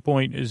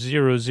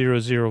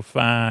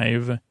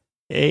 0.0005.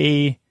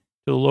 A to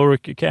the lower,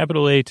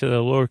 capital A to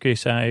the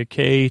lowercase I,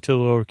 K to the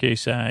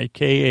lowercase I,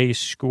 KA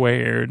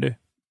squared.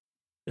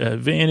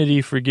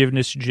 Vanity,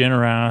 forgiveness,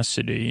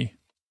 generosity.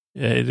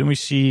 Then we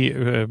see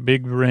a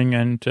big ring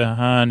on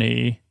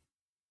Tahani.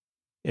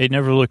 I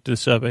never looked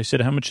this up. I said,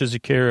 how much does a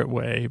carrot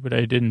weigh? But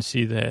I didn't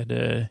see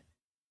that.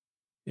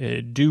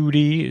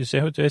 Duty, is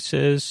that what that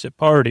says?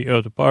 Party.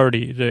 Oh, the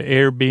party. The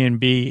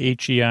Airbnb,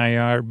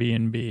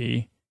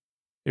 Heirbnb.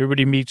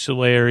 Everybody meets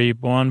Larry.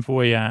 Bon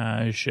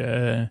voyage.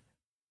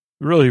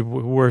 Really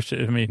worth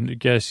it. I mean, you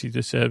got to see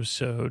this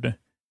episode.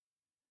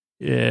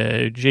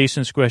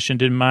 Jason's question,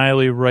 did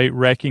Miley write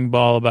Wrecking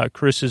Ball about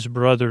Chris's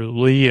brother,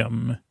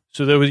 Liam?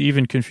 So that would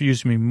even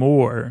confuse me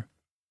more,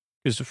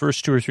 because the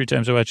first 2 or 3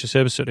 times I watched this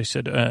episode, I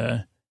said,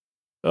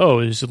 oh,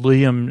 is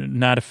Liam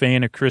not a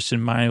fan of Chris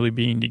and Miley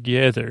being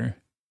together?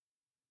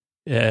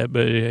 But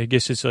I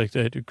guess it's like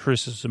that.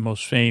 Chris is the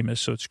most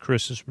famous, so it's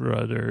Chris's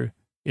brother,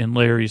 and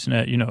Larry's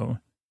not,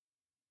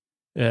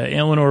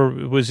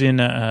 Eleanor was in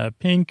a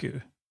pink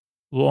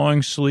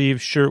long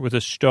sleeve shirt with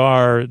a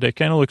star that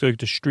kind of looked like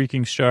the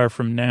streaking star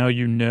from Now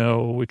You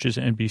Know, which is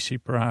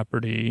NBC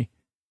property.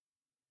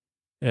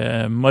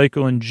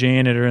 Michael and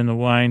Janet are in the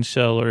wine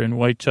cellar, and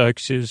white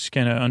tuxes,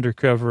 kind of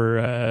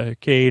undercover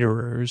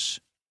caterers.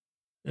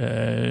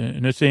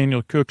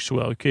 Nathaniel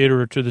Cookswell,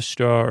 caterer to the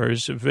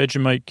stars.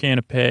 Vegemite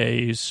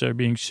canapes are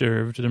being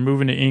served. They're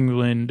moving to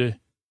England.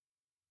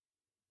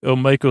 Oh,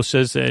 Michael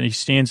says that, and he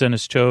stands on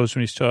his toes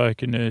when he's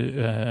talking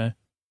to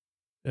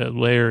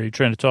Larry,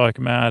 trying to talk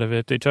him out of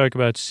it. They talk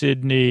about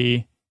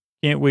Sydney.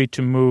 Can't wait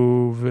to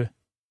move.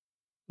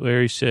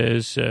 Larry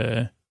says,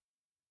 then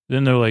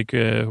they're like, how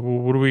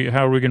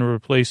are we going to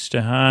replace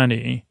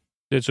Tahani?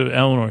 That's what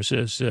Eleanor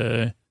says.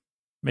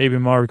 Maybe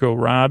Margot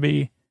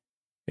Robbie.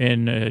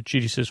 And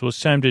Chidi says, well, it's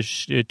time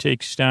to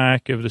take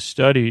stock of the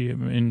study.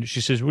 And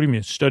she says, what do you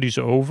mean? Study's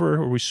over?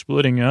 Are we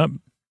splitting up?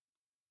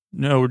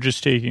 No, we're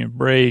just taking a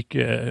break.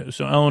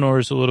 So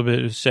Eleanor's a little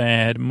bit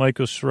sad.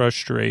 Michael's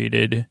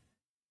frustrated.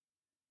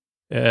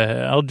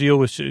 I'll deal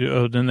with,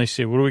 then they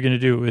say, what are we going to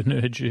do?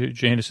 And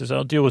Janice says,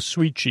 I'll deal with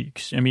Sweet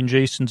Cheeks. I mean,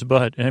 Jason's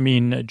butt. I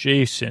mean,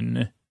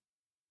 Jason.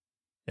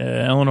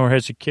 Eleanor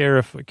has a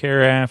carafe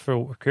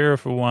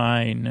of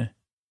wine.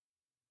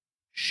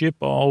 Ship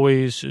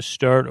always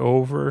start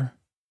over.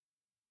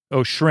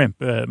 Oh, shrimp,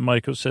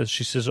 Michael says.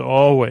 She says,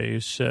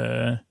 always.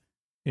 And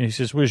he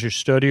says, where's your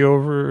study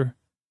over?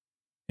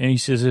 And he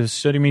says, the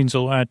study means a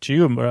lot to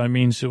you, but it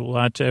means a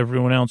lot to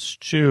everyone else,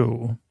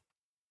 too.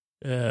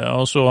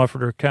 Also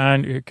offered her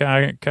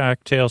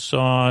cocktail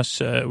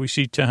sauce. We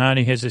see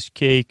Tahani has this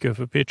cake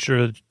of a picture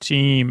of the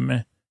team.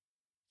 I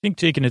think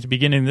taken at the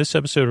beginning of this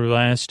episode or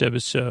last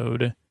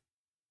episode.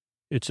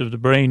 It's of the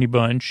Brainy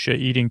Bunch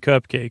eating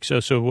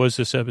cupcakes. So it was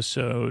this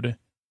episode.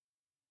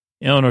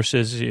 Eleanor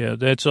says, yeah,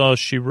 that's all.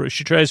 She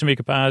tries to make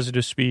a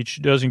positive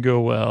speech. Doesn't go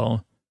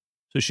well.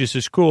 So she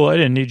says, cool, I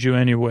didn't need you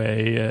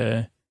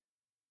anyway.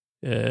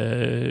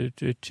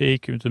 To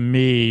take the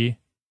me.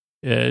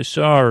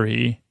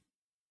 Sorry.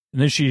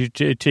 And then she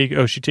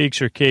takes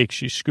her cake.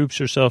 She scoops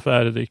herself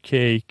out of the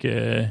cake.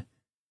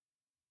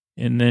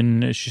 And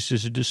then she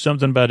says, do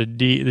something about a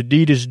deed. The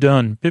deed is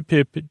done. Pip,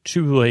 pip,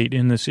 too late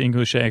in this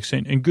English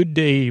accent. And good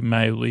day,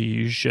 my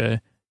liege.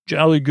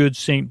 Jolly good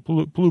St.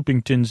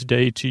 Ploopington's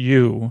Day to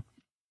you.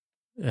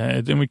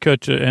 Then we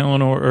cut to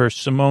Eleanor, or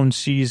Simone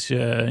sees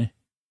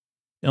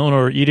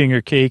Eleanor eating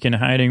her cake and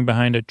hiding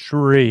behind a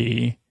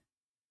tree.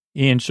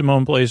 And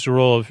Simone plays the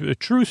role of a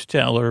truth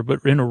teller,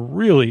 but in a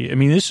really, I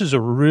mean, this is a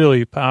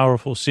really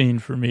powerful scene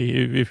for me,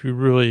 if you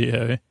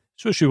really,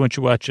 especially once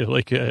you watch it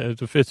like the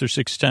 5th or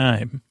 6th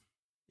time,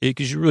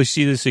 because you really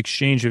see this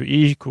exchange of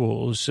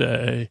equals.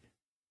 And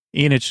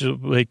it's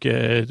like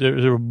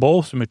they're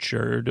both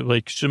matured.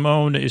 Like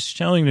Simone is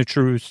telling the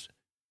truth,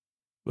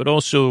 but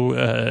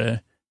also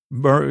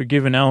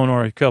giving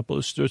Eleanor a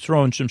couple,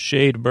 throwing some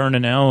shade,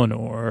 burning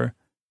Eleanor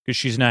because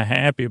she's not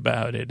happy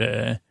about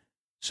it.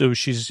 So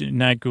she's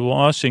not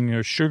glossing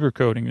or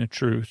sugarcoating the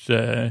truth,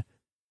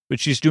 but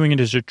she's doing it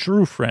as a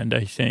true friend,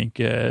 I think.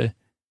 And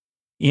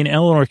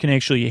Eleanor can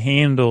actually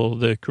handle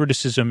the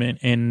criticism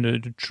and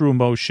the true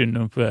emotion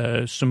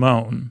of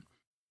Simone,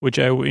 which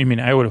I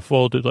mean, I would have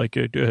folded like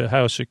a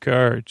house of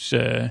cards.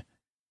 But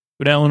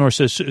Eleanor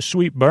says,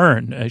 sweet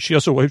burn. She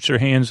also wipes her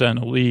hands on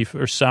a leaf,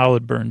 or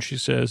solid burn, she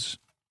says.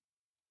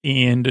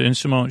 And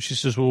Simone, she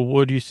says, well,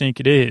 what do you think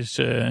it is?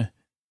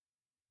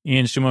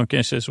 And Simone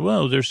kind of says,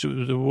 well, there's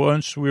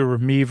once we were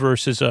me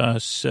versus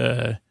us.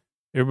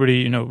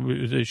 Everybody,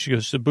 she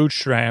goes, the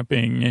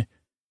bootstrapping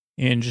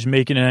and just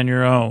making it on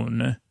your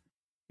own.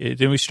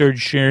 Then we started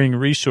sharing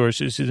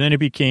resources. And then it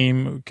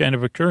became kind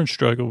of a current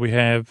struggle. We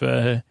have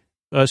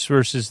us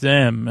versus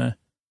them.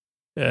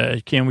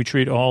 Can we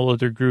treat all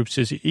other groups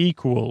as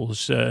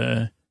equals?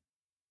 And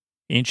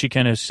she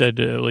kind of said,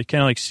 kind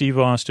of like Steve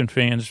Austin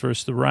fans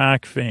versus the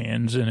Rock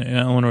fans. And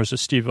Eleanor's a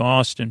Steve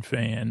Austin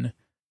fan.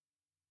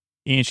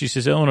 And she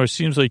says, Eleanor,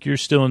 seems like you're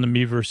still in the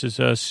me versus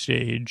us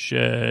stage.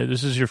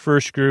 This is your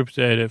first group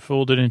that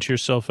folded into your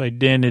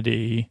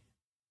self-identity.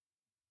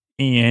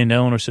 And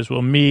Eleanor says,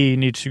 well, me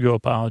needs to go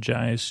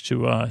apologize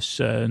to us.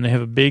 And they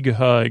have a big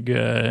hug.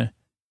 And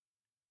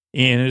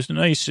it's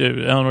nice.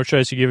 Eleanor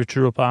tries to give a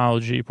true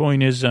apology.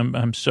 Point is,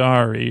 I'm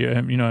sorry.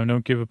 I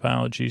don't give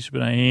apologies,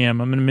 but I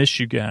am. I'm going to miss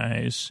you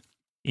guys.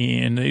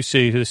 And they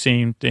say the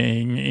same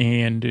thing,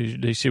 and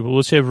they say, well,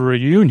 let's have a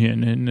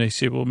reunion. And they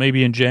say, well,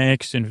 maybe in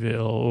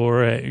Jacksonville or,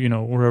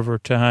 wherever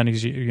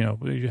Tahani's,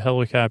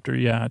 helicopter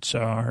yachts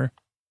are.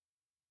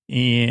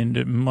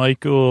 And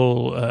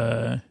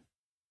Michael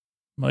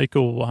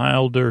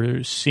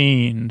Wilder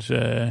scenes,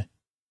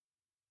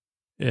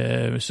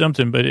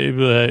 something,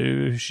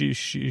 but she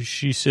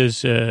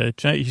says,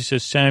 he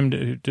says, time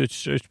to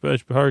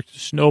park the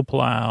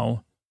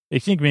snowplow. I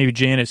think maybe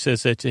Janet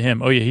says that to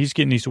him. Oh, yeah, he's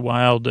getting these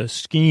wild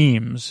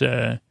schemes.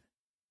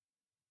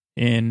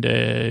 And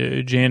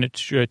Janet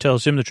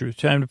tells him the truth.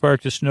 Time to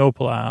park the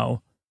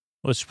snowplow.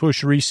 Let's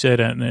push reset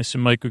on this.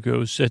 And Michael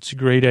goes, that's a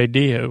great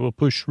idea. We'll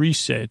push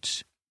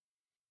resets.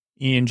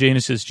 And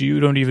Janet says, you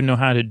don't even know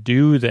how to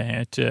do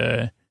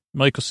that.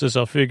 Michael says,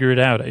 I'll figure it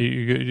out.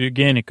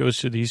 Again, it goes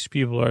to these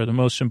people are the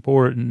most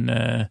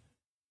important.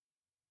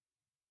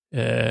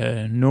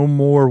 No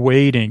more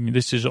waiting.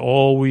 This is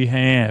all we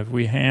have.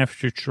 We have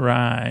to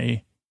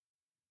try.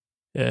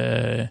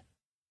 And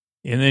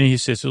then he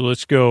says, so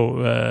let's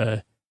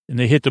go. And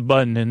they hit the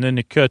button, and then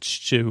it cuts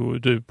to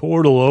the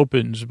portal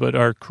opens, but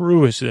our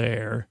crew is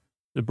there,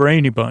 the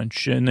Brainy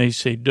Bunch, and they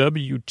say,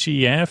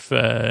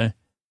 WTF?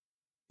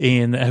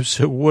 And the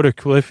episode, what a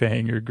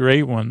cliffhanger.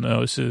 Great one,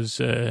 though. It says,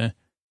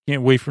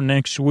 can't wait for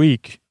next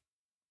week.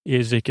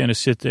 Is they kind of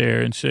sit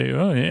there and say,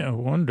 oh, yeah, I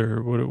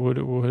wonder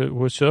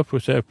what's up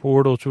with that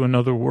portal to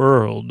another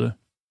world.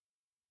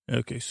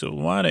 Okay, so a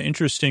lot of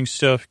interesting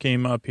stuff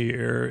came up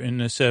here in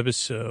this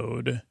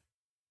episode.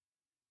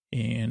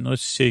 And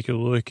let's take a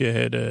look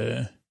at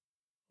all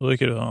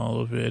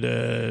of it.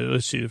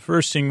 Let's see. The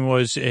first thing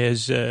was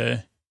as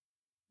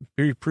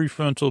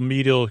prefrontal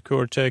medial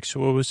cortex.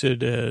 What was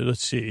it?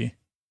 Let's see.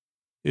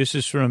 This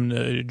is from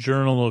the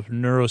Journal of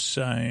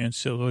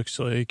Neuroscience. It looks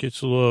like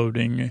it's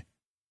loading.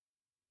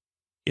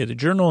 Yeah, the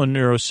Journal of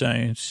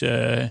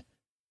Neuroscience.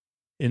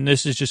 And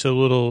this is just a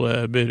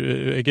little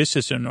bit, I guess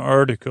it's an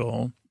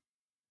article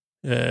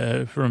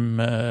from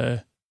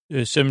the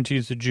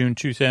 17th of June,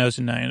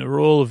 2009. The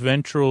role of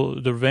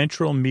the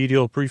ventral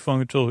medial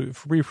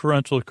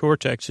prefrontal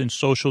cortex in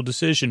social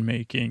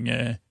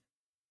decision-making.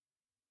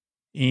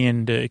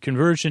 And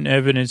convergent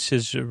evidence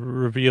has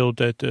revealed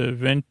that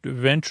the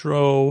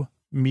ventromedial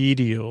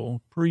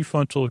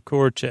prefrontal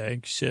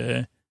cortex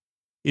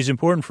is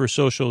important for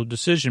social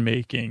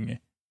decision-making.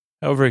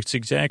 However, its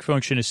exact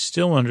function is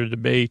still under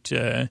debate.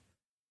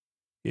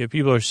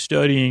 People are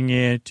studying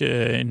it,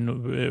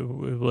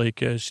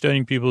 and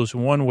studying people is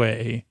one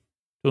way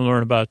to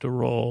learn about the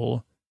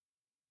role,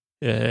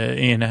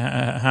 and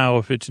how,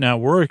 if it's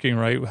not working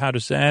right, how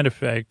does that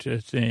affect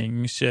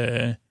things?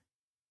 What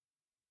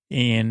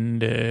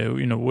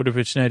if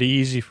it's not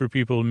easy for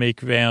people to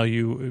make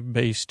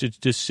value-based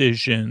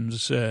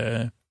decisions?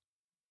 And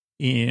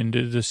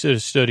the set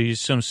of studies,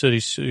 some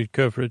studies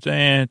cover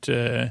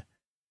that.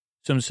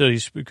 Some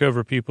studies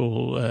cover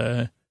people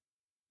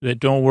that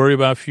don't worry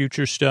about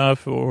future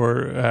stuff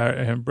or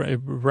are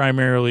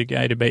primarily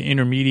guided by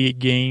intermediate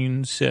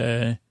gains.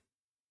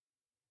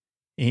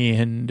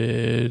 And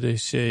they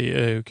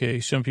say, okay,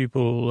 some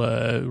people,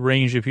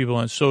 range of people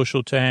on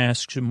social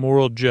tasks,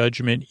 moral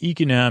judgment,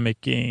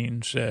 economic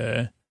gains,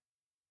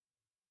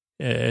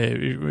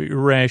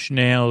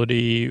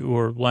 irrationality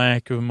or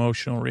lack of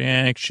emotional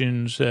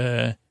reactions,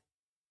 however,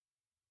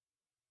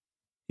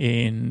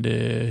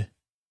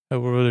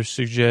 others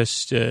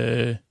suggest,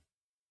 this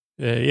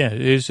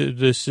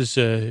is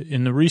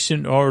in the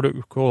recent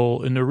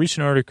article of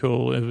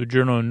the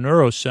Journal of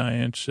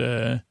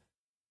Neuroscience.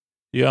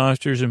 The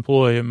authors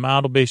employ a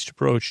model-based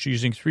approach to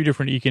using three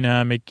different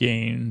economic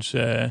gains.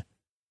 So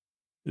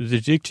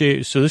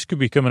this could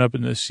be coming up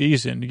in this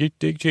season. The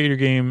dictator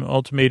game,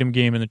 ultimatum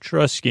game, and the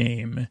trust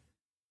game.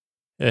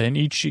 In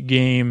each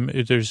game,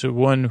 there's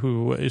one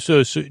who. So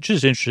it's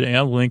just interesting.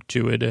 I'll link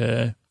to it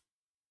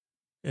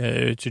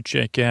to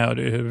check out.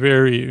 A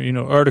very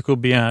article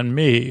beyond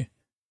me.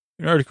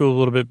 An article a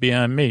little bit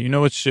beyond me.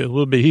 It's a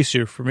little bit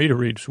easier for me to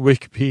read. It's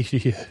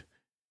Wikipedia.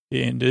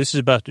 And this is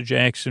about the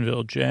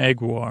Jacksonville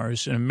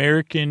Jaguars, an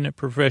American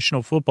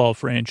professional football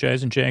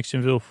franchise in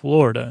Jacksonville,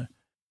 Florida.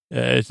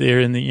 They're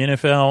in the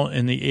NFL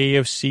and the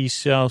AFC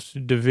South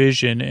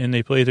Division, and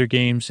they play their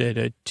games at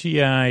a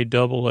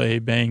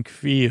TIAA Bank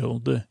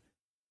Field.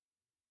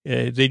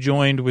 They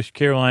joined with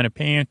Carolina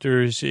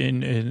Panthers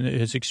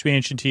as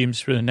expansion teams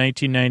for the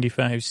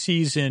 1995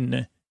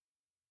 season.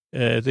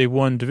 They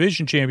won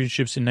division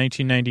championships in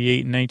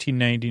 1998 and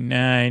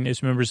 1999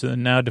 as members of the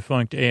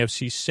now-defunct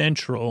AFC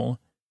Central.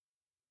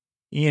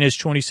 And as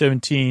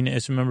 2017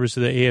 as members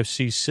of the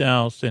AFC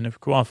South, and have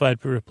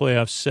qualified for the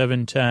playoffs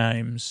 7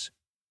 times.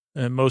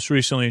 Most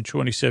recently in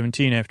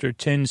 2017 after a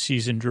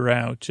 10-season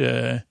drought.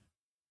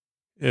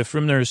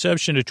 From their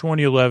inception to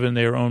 2011,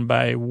 they were owned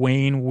by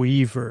Wayne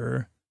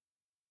Weaver.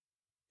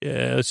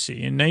 Let's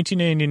see. In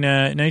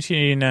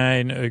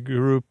 1989, a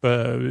group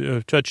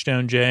of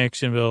Touchdown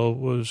Jacksonville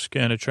was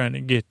kind of trying to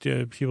get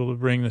people to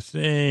bring the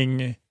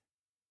thing.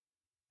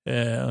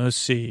 Let's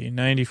see,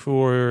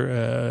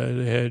 94,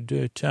 they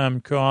had Tom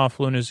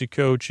Coughlin as the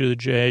coach of the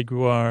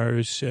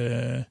Jaguars.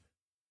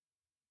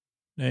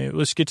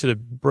 Let's get to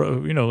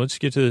let's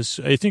get to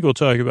this. I think we'll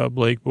talk about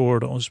Blake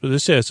Bortles, but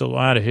this has a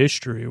lot of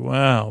history.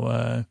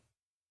 Wow.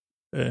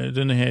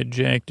 Then they had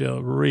Jack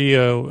Del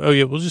Rio. Oh,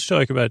 yeah, we'll just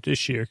talk about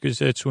this year because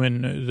that's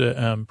when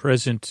the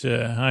present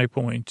high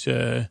point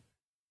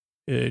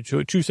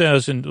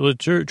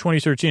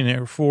 2013, they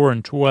were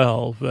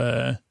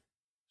 4-12.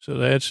 So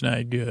that's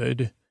not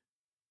good.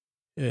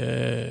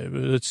 But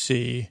let's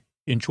see.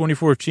 In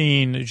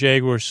 2014, the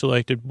Jaguars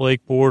selected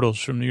Blake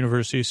Bortles from the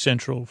University of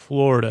Central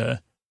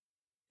Florida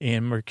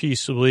and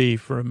Marquise Lee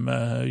from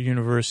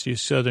University of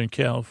Southern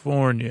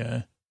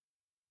California.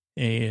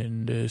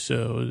 And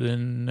so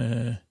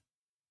then,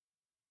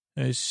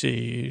 let's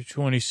see,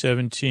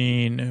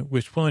 2017,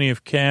 with plenty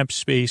of cap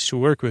space to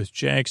work with,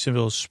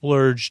 Jacksonville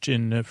splurged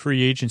in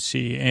free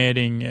agency,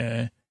 adding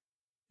a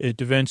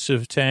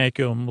defensive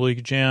tackle,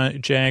 Malik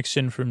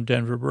Jackson from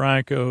Denver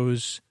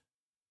Broncos,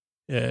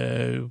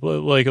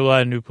 like a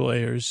lot of new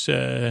players,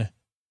 top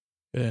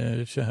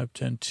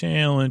 10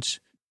 talents.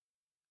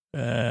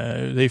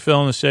 They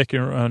fell in the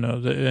second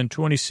round. In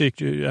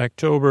 26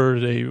 October,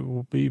 they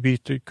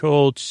beat the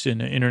Colts in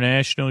an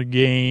international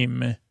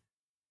game.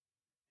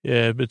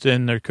 Yeah, but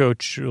then their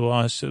coach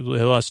lost. They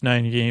lost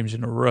 9 games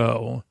in a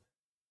row.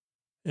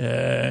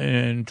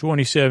 In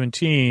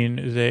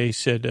 2017, they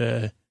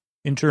said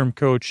interim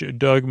coach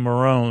Doug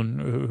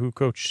Marrone, who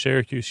coached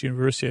Syracuse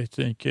University, I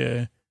think,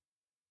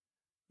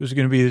 was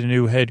going to be the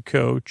new head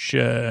coach.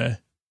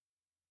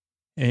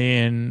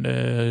 And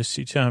let's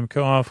see, Tom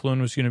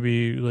Coughlin was going to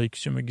be like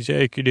some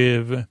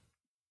executive.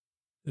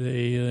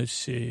 Let's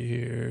see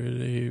here,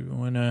 they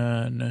went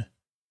on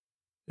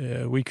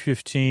week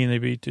 15. They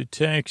beat the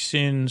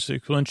Texans. They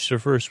clinched their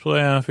first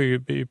playoff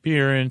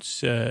appearance.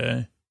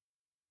 They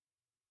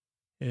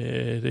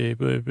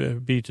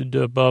beat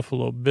the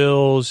Buffalo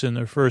Bills in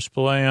their first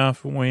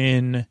playoff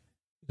win.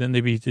 Then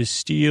they beat the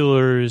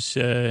Steelers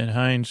in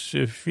Heinz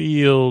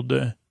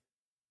Field.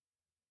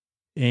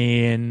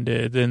 And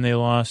then they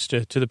lost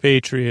to the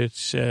Patriots.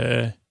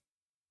 So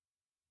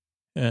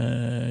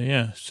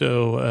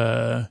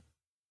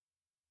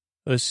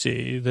let's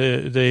see.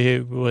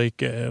 They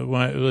like,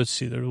 let's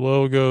see, their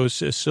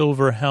logos, a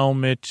silver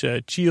helmet,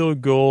 teal,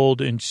 gold,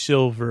 and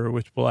silver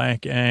with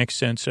black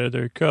accents are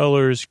their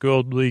colors.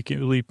 Gold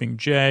leaping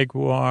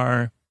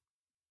jaguar.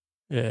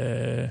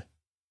 One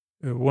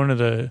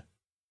of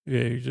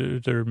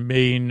their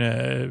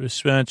main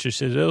sponsor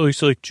says, that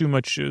looks like too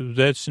much.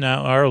 That's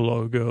not our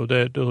logo.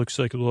 That looks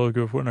like a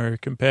logo of one of our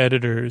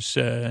competitors.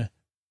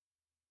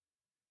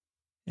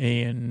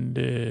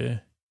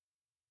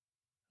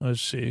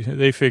 Let's see.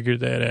 They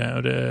figured that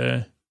out.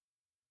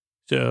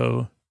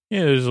 So,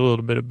 yeah, there's a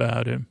little bit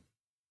about it.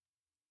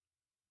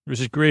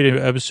 There's a great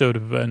episode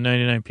of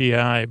 99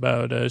 PI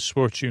about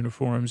sports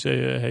uniforms.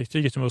 I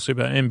think it's mostly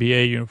about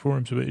NBA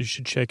uniforms, but you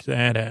should check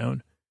that out.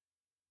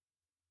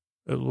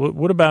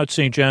 What about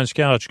St. John's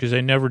College? Because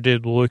I never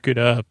did look it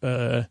up.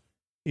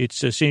 It's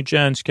St.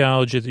 John's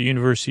College at the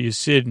University of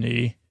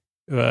Sydney,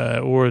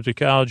 or the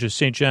College of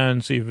St.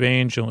 John's the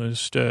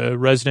Evangelist,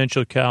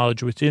 residential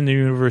college within the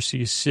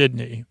University of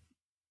Sydney.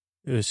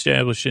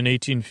 Established in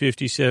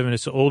 1857,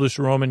 it's the oldest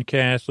Roman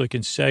Catholic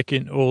and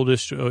second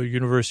oldest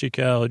university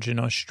college in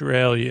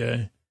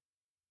Australia.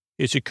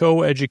 It's a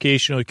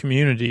co-educational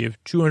community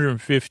of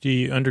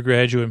 250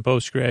 undergraduate and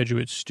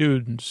postgraduate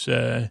students.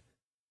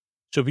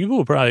 So people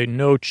will probably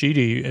know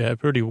Chidi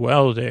pretty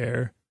well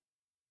there.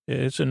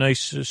 It's a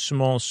nice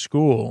small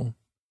school.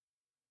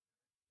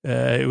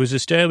 It was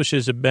established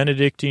as a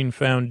Benedictine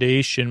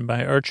foundation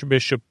by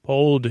Archbishop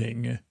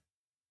Polding,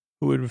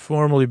 who had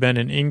formerly been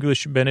an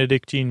English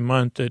Benedictine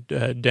monk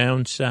at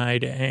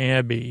Downside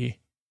Abbey.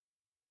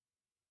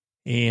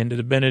 And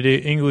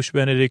the English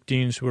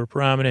Benedictines were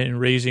prominent in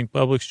raising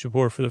public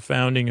support for the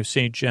founding of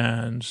St.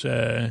 John's.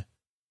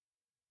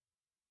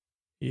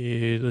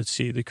 Let's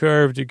see, the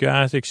carved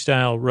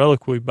Gothic-style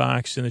reliquary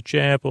box in the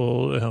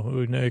chapel.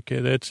 Oh, okay,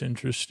 that's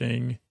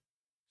interesting.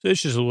 So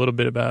this is a little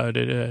bit about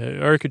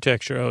it.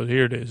 Architecture, oh,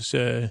 here it is.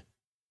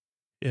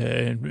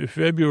 In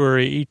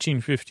February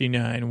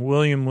 1859,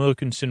 William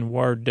Wilkinson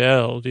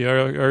Wardell, the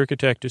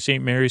architect of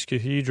St. Mary's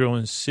Cathedral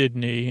in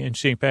Sydney and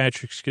St.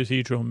 Patrick's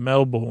Cathedral in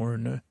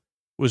Melbourne,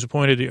 was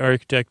appointed the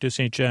architect of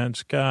St.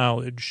 John's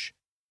College.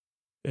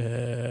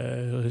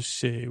 Let's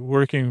see,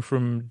 working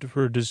from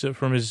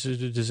his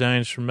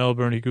designs from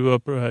Melbourne, he grew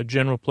up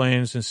general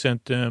plans and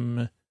sent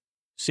them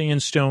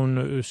sandstone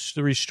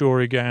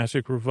 3-story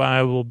Gothic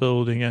revival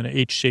building on an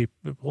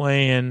H-shaped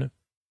plan.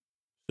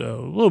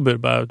 So a little bit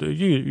about it.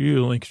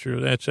 You link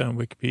through. That's on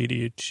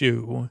Wikipedia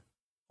too.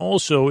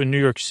 Also in New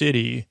York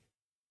City,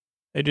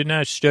 I did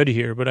not study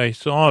here, but I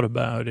thought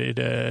about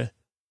it.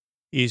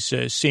 Is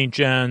St.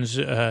 John's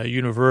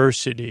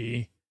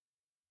University.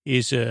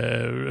 Is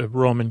a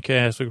Roman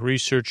Catholic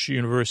research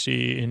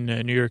university in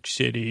New York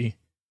City,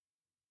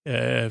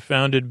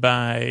 founded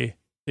by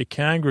the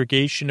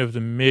Congregation of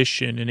the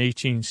Mission in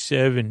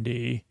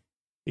 1870.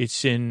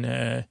 It's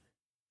in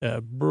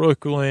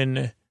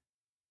Brooklyn.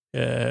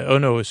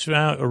 It's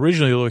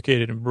originally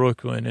located in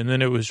Brooklyn, and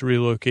then it was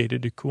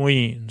relocated to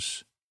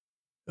Queens.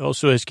 It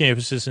also has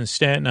campuses in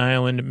Staten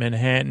Island,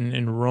 Manhattan,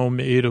 and Rome,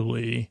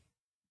 Italy.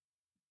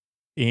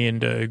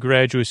 and a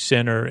graduate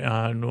center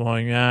on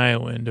Long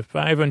Island,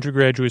 5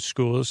 undergraduate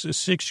schools,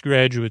 6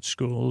 graduate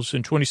schools.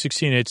 In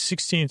 2016, it had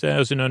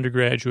 16,000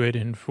 undergraduate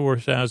and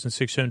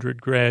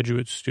 4,600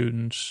 graduate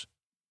students.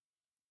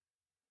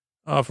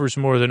 Offers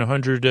more than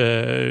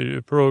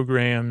 100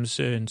 programs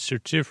and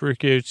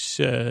certificates.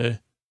 The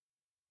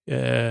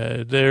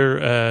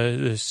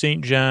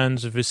St.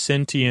 John's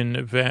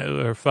Vicentian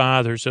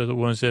Fathers are the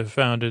ones that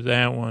founded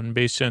that one,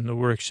 based on the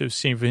works of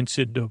St.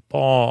 Vincent de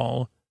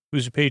Paul,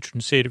 who's a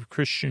patron saint of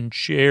Christian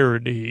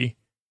charity.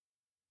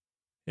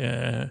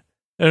 I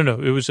don't know.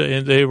 It was,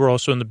 and they were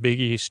also in the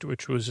Big East,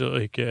 which was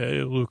like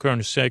Luke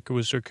Arnasek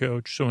was their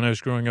coach. So when I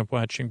was growing up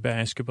watching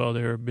basketball,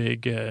 they were a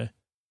big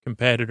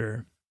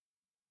competitor.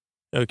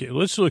 Okay,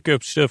 let's look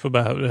up stuff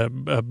about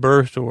a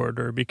birth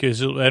order,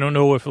 because I don't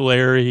know if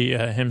Larry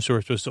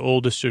Hemsworth was the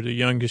oldest or the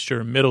youngest or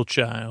a middle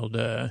child,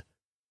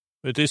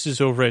 but this is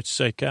over at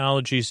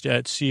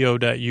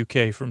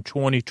psychologies.co.uk from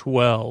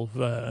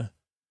 2012.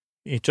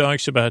 It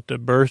talks about the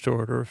birth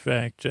order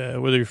effect,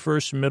 whether your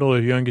first, middle,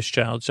 or youngest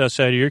child. It's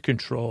outside of your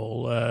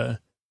control,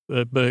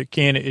 but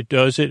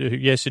does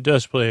it? Yes, it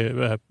does play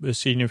a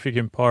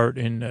significant part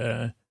in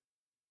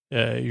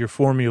your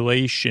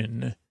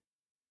formulation.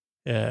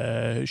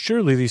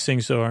 Surely these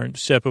things aren't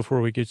set before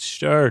we get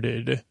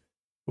started,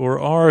 or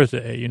are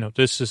they? You know,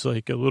 this is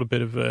like a little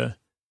bit of a,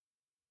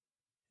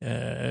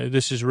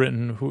 this is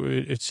written,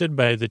 it's said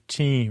by the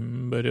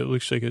team, but it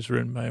looks like it's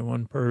written by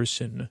one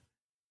person,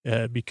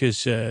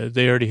 because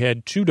they already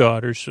had 2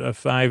 daughters,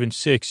 5 and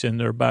 6, and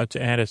they're about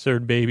to add a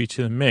 3rd baby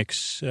to the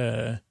mix.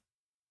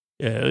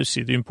 Let's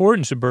see. The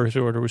importance of birth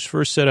order was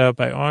first set out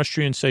by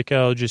Austrian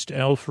psychologist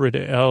Alfred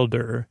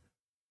Elder,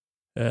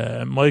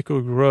 Michael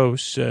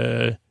Gross,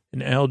 an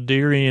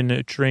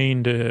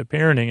Alderian-trained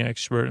parenting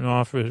expert and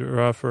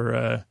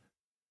author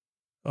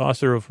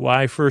of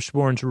Why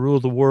Firstborns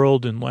Rule the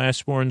World and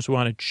Lastborns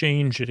Want to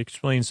Change It,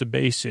 explains the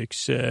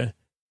basics.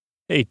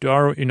 Hey,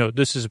 Darwin, you know,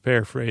 this is a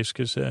paraphrase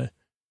because,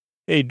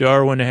 hey,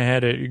 Darwin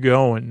had it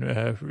going,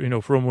 you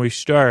know, from we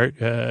start,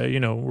 you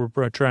know,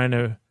 we're trying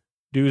to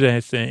do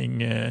that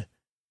thing,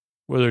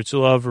 whether it's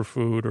love or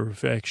food or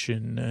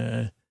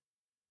affection,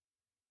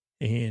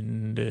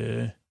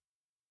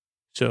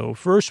 so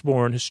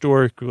firstborn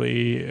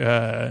historically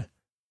are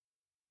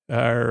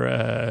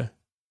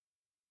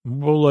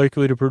more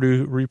likely to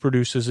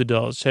reproduce as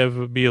adults,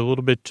 be a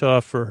little bit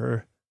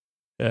tougher.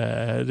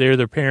 They're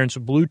their parents'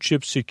 blue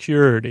chip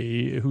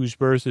security, whose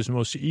birth is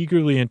most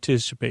eagerly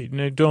anticipated.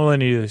 And don't let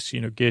any of this, you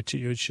know, get to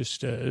you. It's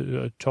just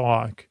a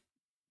talk.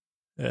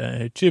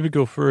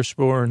 Typical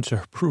firstborns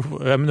are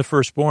approval. I'm the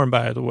firstborn,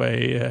 by the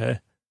way.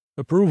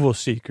 Approval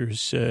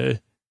seekers.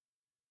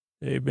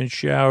 They've been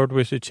showered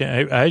with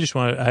attention. I just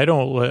want to, I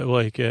don't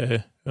like,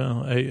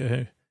 well,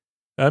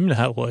 I'm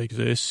not like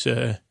this.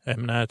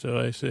 I'm not,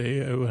 I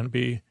say, I want to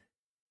be,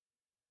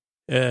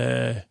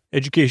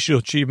 educational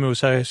achievement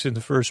was highest in the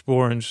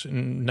firstborns,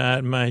 not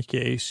in my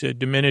case.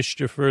 Diminished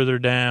to further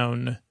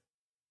down.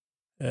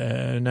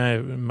 And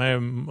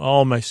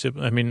all my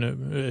siblings, I mean,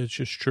 it's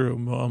just true.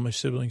 All my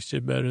siblings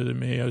did better than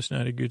me. I was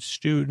not a good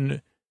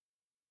student.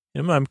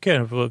 I'm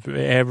kind of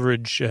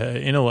average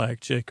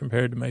intellect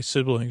compared to my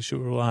siblings,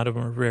 who a lot of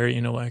them are very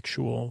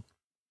intellectual.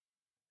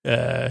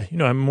 You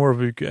know, I'm more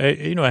of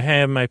I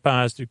have my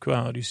positive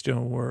qualities,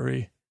 don't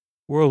worry.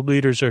 World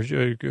leaders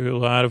a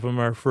lot of them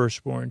are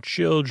firstborn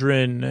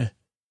children.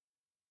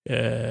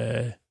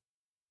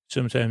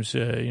 Sometimes,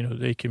 you know,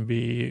 they can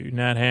be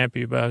not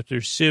happy about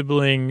their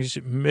siblings,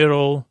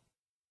 middle.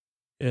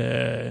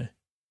 You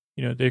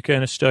know, they're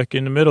kind of stuck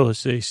in the middle,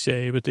 as they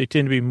say, but they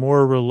tend to be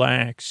more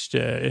relaxed.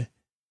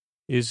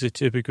 Is a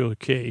typical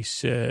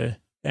case.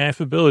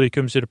 Affability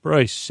comes at a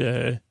price,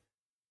 you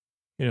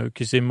know,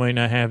 because they might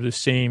not have the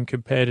same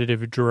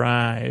competitive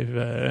drive.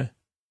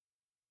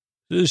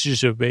 This is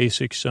just a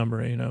basic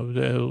summary, you know.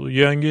 The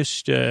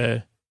youngest,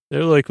 they're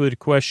likely to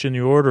question the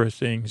order of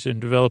things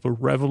and develop a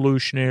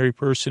revolutionary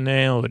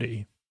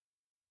personality.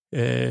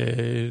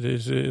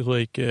 There's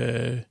they're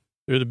the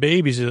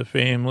babies of the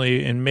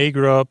family and may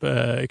grow up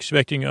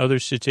expecting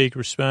others to take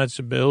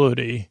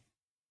responsibility.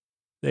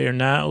 They are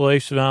not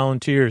life's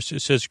volunteers.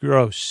 It says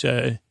Gross.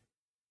 They're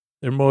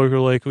more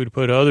likely to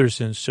put others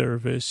in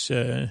service.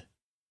 And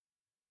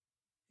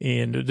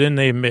then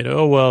they admit,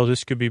 oh, well,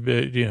 this could be,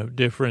 you know,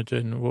 different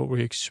than what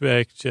we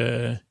expect.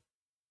 But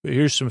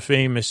here's some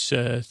famous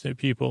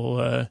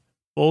people.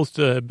 Both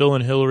Bill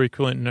and Hillary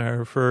Clinton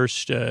are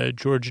first.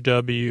 George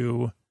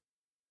W.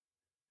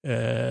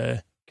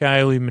 Kylie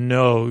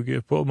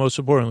Minogue, most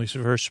importantly, is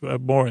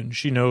firstborn.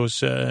 She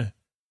knows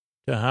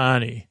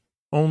Tahani.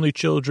 Only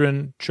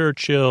children,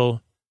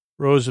 Churchill,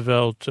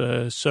 Roosevelt,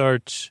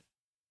 Sartre,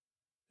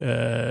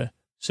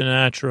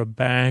 Sinatra,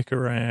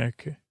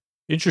 Bacharach.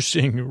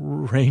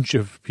 Interesting range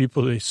of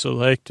people they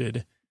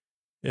selected.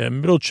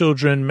 Middle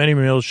children, many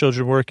middle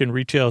children work in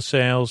retail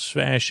sales,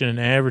 fashion,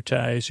 and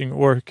advertising,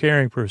 or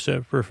caring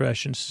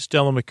professions.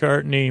 Stella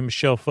McCartney,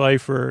 Michelle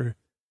Pfeiffer,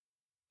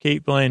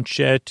 Kate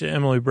Blanchett,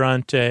 Emily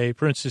Bronte,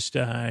 Princess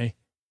Di.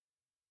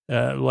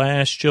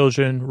 Last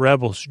Children,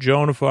 Rebels,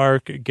 Joan of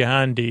Arc,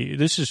 Gandhi.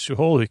 This is,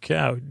 holy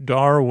cow,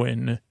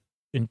 Darwin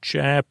and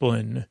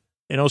Chaplin,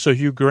 and also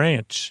Hugh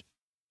Grant.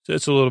 So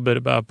that's a little bit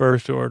about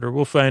birth order.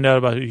 We'll find out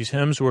about these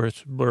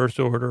Hemsworth birth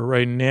order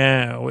right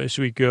now as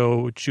we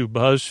go to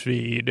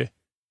BuzzFeed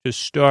to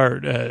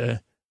start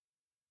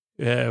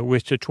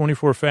with the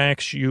 24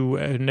 facts you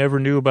never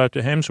knew about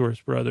the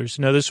Hemsworth brothers.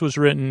 Now, this was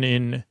written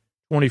in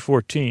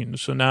 2014,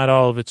 so not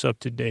all of it's up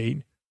to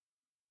date.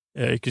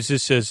 Because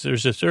this says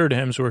there's a third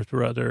Hemsworth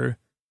brother,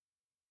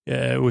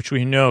 which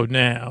we know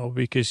now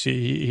because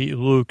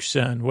Luke's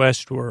on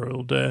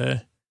Westworld.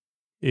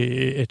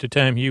 At the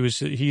time,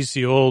 he's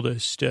the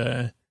oldest,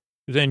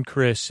 then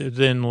Chris,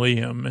 then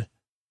Liam.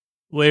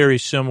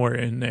 Larry's somewhere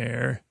in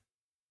there.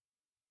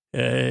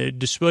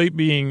 Despite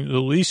being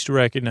the least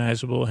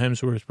recognizable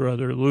Hemsworth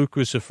brother, Luke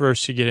was the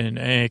first to get into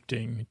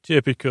acting.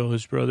 Typical,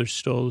 his brother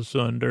stole the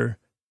thunder.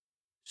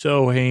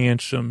 So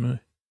handsome.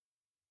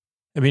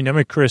 I mean, I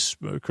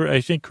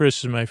think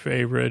Chris is my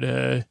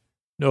favorite.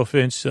 No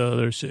offense to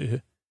others.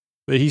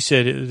 But he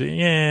said,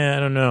 yeah, I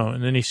don't know.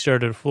 And then he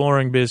started a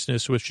flooring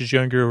business, which his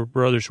younger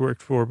brothers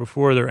worked for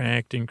before their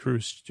acting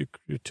careers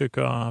took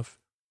off.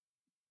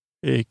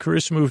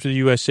 Chris moved to the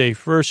USA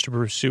first to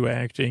pursue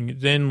acting,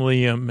 then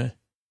Liam.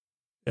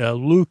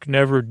 Luke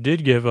never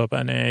did give up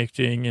on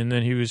acting, and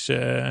then he was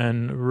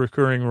on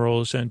recurring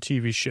roles on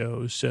TV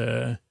shows.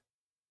 And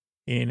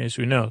as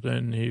we know,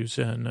 then he was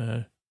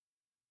on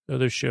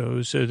other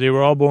shows. They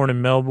were all born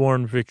in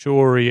Melbourne,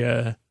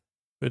 Victoria,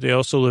 but they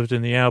also lived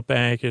in the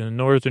outback in the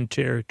Northern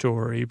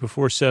Territory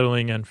before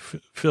settling on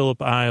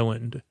Phillip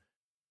Island.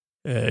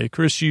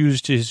 Chris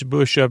used his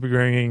bush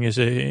upbringing as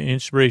an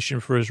inspiration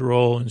for his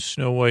role in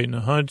Snow White and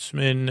the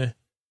Huntsman.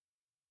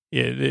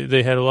 Yeah,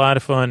 they had a lot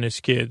of fun as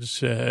kids,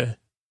 playing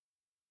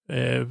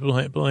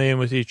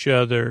with each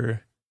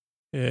other.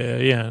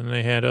 And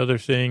they had other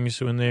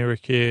things when they were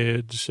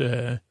kids.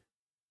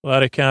 A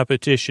lot of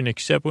competition,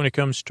 except when it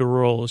comes to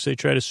roles. They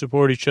try to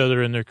support each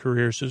other in their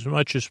careers as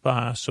much as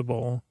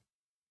possible.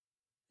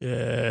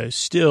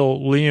 Still,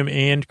 Liam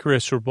and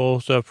Chris were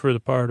both up for the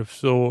part of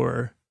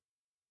Thor.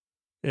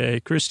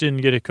 Chris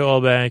didn't get a call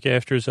back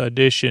after his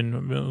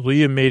audition.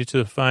 Liam made it to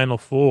the final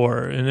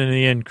four, and then in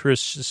the end,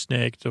 Chris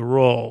snagged the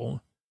role.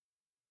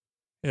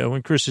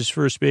 When Chris's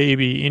first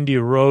baby,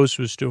 India Rose,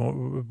 was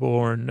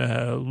born,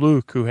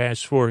 Luke, who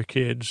has 4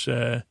 kids,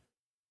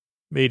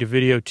 made a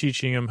video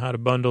teaching him how to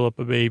bundle up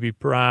a baby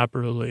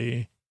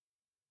properly.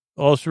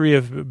 All 3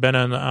 have been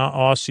on the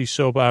Aussie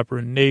soap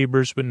opera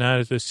Neighbors, but not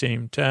at the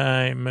same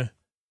time.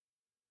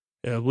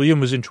 Liam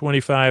was in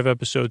 25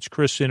 episodes,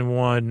 Chris in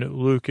 1,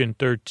 Luke in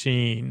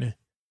 13.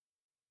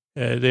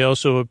 They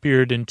also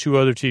appeared in 2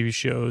 other TV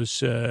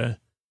shows. Luke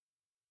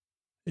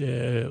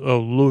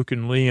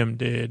and Liam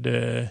did.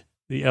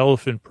 The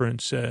Elephant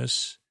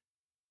Princess.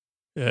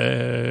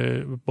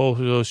 Both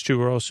of those 2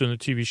 were also in the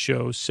TV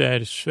show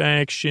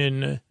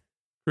Satisfaction.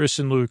 Chris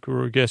and Luke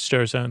were guest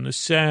stars on The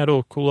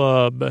Saddle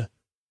Club.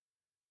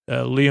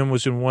 Liam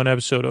was in 1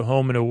 episode of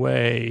Home and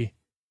Away,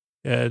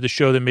 the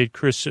show that made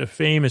Chris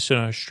famous in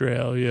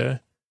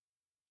Australia.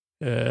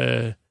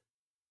 Chris's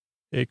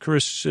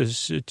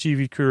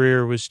TV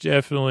career was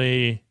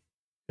definitely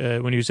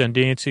when he was on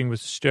Dancing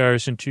with the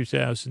Stars in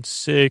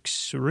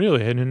 2006.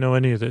 Really, I didn't know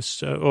any of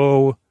this.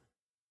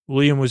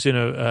 Liam was in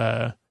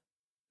a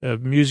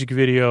music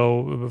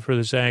video for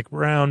the Zac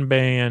Brown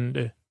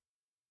Band.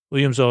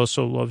 Liam's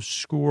also loves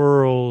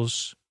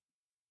squirrels.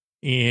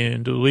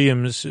 And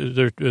Liam's,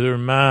 their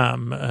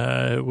mom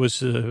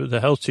was the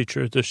health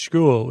teacher at the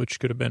school, which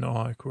could have been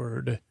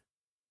awkward.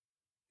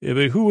 Yeah,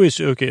 but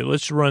okay,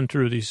 let's run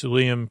through these.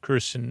 Liam,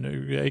 Chris, and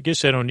I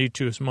guess I don't need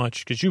to as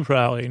much because you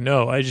probably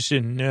know. I just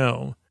didn't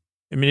know.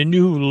 I mean, I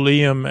knew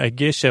Liam. I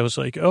guess I was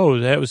like, oh,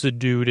 that was the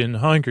dude in the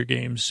Hunger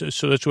Games.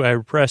 So that's why I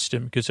repressed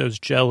him because I was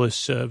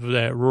jealous of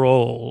that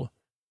role.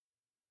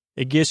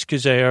 I guess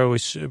because I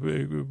always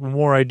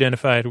more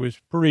identified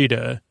with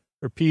PETA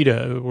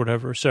or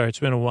whatever. Sorry, it's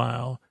been a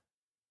while.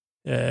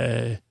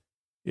 And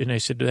I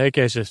said, that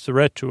guy's a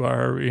threat to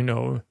our,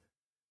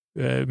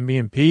 me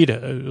and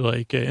PETA.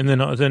 Like, and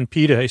then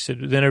PETA,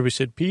 then everybody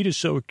said, PETA's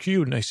so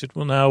cute. And I said,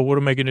 well, now what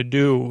am I going to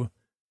do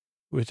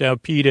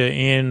without PETA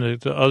and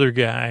the other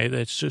guy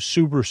that's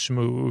super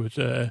smooth,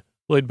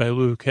 played by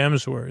Luke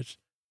Hemsworth?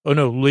 Oh,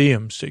 no,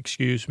 Liam's,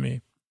 excuse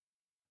me.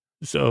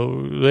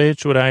 So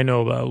that's what I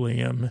know about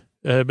Liam.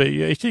 But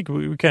I think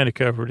we kind of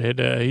covered it.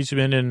 He's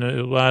been in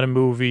a lot of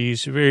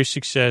movies, very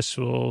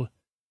successful.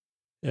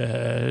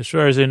 As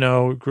far as I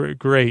know,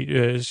 great.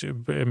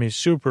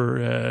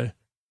 Super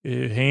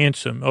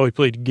handsome. Oh, he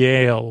played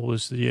Gale,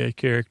 was the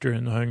character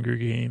in the Hunger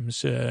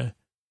Games.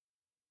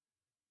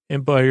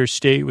 Empire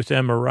State with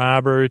Emma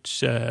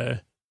Roberts.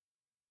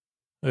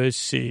 Let's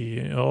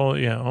see. All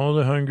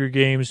the Hunger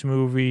Games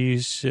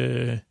movies.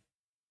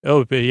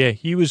 But yeah,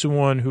 he was the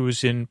one who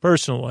was in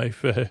Personal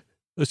Life.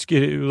 Let's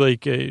get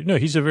it no,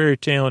 he's a very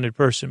talented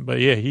person, but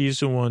yeah, he's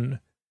the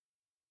one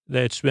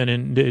that's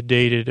been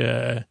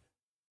dated,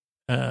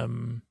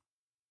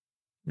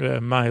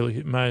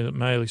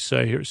 Miley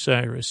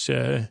Cyrus.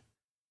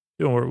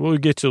 Don't worry, we'll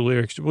get to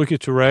lyrics. We'll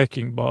get to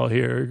Wrecking Ball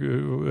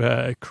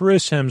here.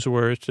 Chris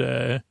Hemsworth.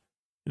 And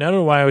I don't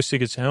know why I always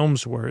think it's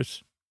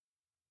Helmsworth.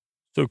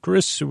 So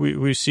Chris,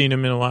 we've seen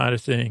him in a lot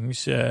of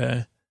things.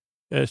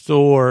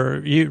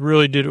 Thor, he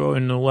really did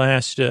in the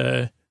last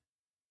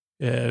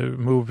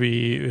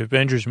movie,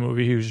 Avengers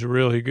movie. He was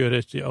really good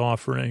at the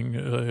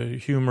offering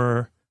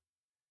humor.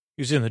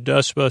 He was in the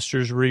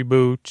Dustbusters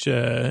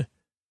reboot.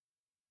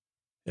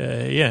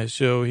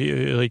 So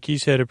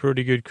he's had a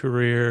pretty good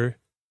career.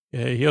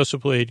 He also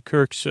played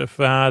Kirk's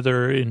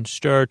father in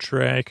Star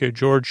Trek,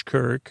 George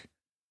Kirk.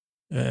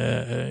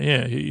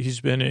 He's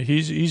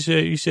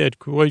had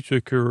quite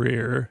a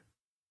career.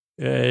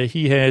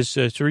 He has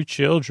 3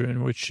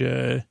 children,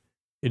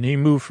 and he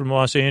moved from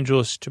Los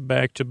Angeles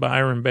back to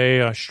Byron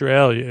Bay,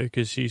 Australia,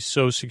 because he's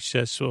so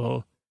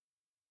successful.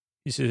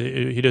 He said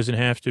he doesn't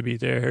have to be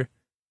there.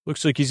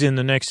 Looks like he's in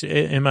the next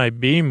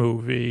MIB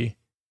movie.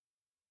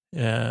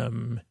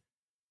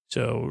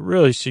 So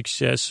really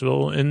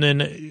successful. And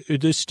then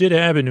this did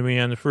happen to me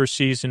on the first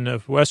season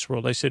of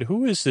Westworld. I said,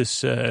 "Who is this?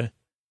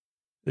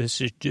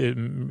 This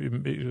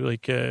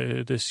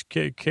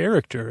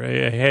character?"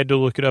 I had to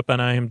look it up on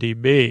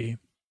IMDb.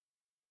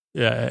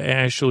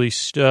 Ashley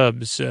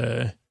Stubbs,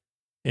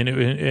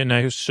 and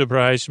I was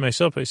surprised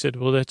myself. I said,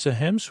 "Well, that's a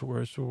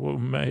Hemsworth,"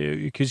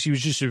 because he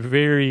was just a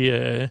very,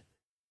 I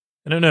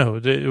don't know.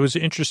 It was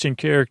an interesting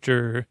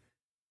character.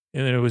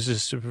 And then it was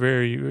this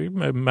very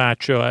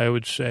macho, I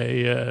would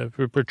say,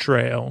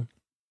 portrayal.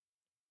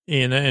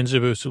 And that ends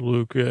up with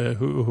Luke,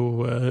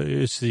 who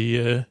is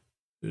the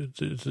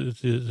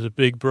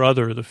big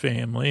brother of the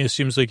family. It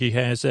seems like he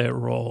has that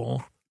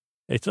role.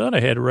 I thought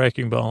I had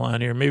Wrecking Ball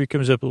on here. Maybe it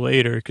comes up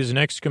later, because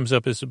next comes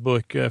up as a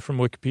book from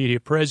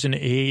Wikipedia, Present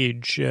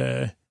Age,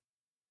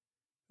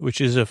 which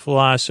is a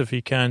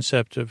philosophy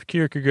concept of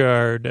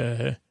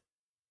Kierkegaard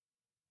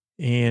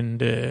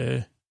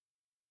and...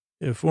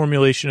 A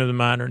formulation of the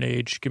modern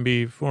age can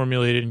be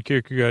formulated in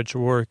Kierkegaard's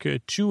work,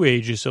 Two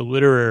Ages, a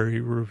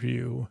literary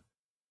review.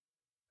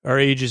 Our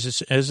age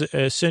is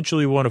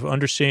essentially one of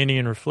understanding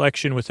and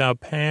reflection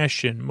without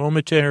passion,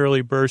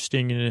 momentarily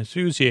bursting in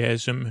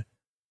enthusiasm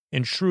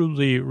and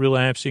shrewdly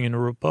relapsing into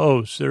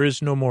repose. There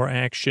is no more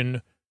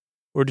action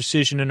or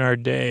decision in our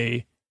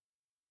day.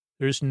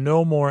 There is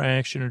no more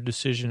action or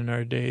decision in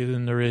our day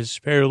than there is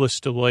perilous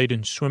delight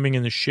in swimming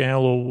in the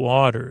shallow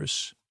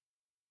waters.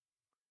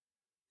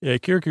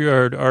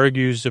 Kierkegaard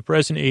argues the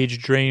present age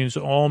drains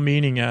all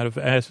meaning out of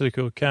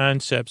ethical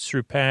concepts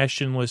through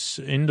passionless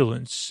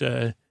indolence.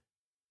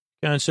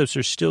 Concepts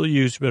are still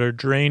used but are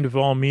drained of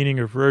all meaning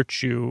or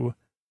virtue,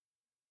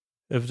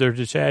 of their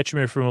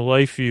detachment from a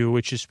life view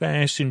which is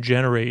passion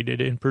generated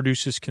and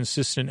produces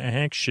consistent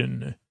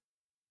action.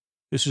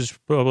 This was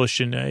published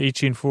in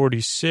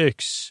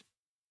 1846,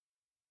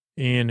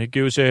 and it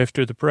goes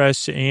after the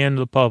press and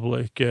the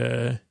public.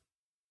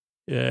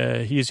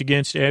 He is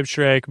against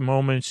abstract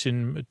moments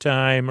in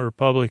time or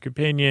public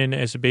opinion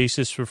as a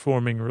basis for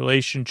forming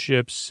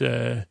relationships.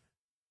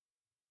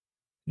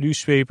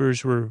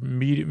 Newspapers were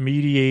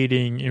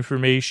mediating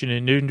information,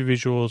 and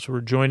individuals were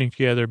joining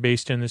together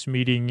based on this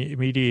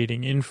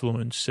mediating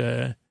influence.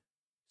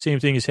 Same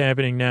thing is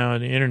happening now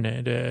on the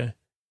internet.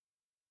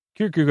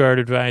 Kierkegaard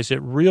advised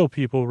that real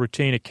people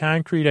retain a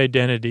concrete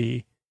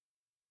identity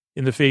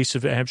in the face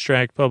of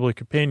abstract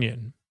public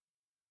opinion.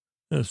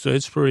 So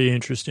it's pretty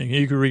interesting.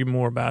 You can read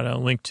more about it.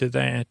 I'll link to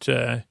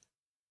that.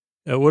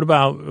 What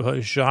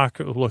about Jacques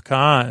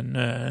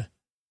Lacan,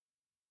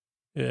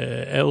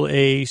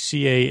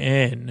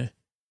 Lacan,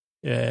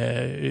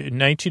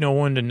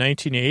 1901 to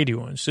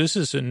 1981. So this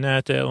is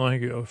not that long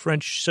ago. A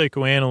French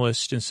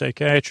psychoanalyst and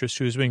psychiatrist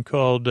who has been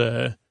called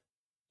the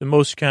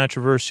most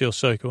controversial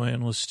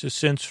psychoanalyst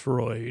since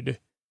Freud.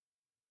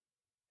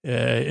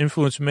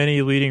 Influenced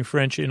many leading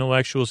French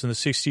intellectuals in the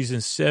 60s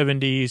and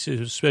 70s,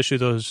 especially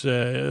those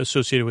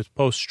associated with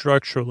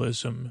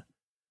post-structuralism.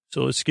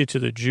 So let's get to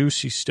the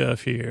juicy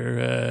stuff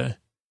here.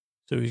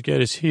 So he's got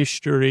his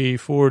history,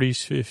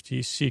 40s,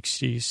 50s,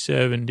 60s,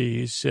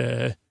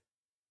 70s,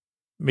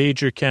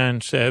 major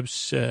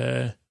concepts.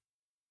 This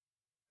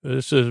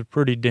is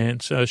pretty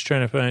dense. I was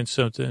trying to find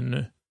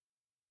something.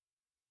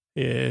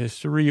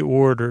 3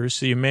 orders,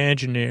 the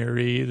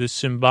imaginary, the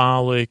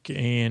symbolic,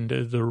 and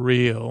the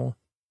real.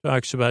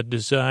 Talks about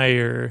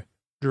desire,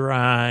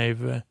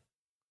 drive,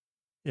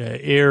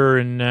 error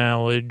in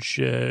knowledge,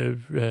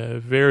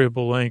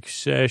 variable length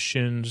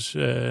sessions.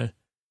 Let's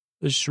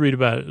just read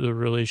about the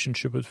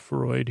relationship with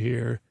Freud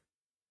here.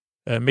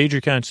 Major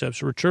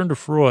concepts. Return to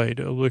Freud.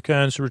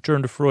 Lacan's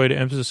Return to Freud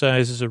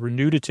emphasizes a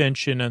renewed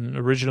attention on the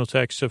original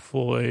text of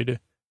Freud.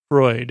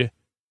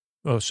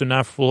 Oh, so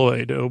not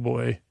Floyd. Oh,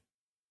 boy.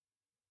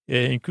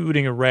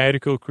 Including a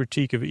radical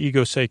critique of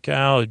ego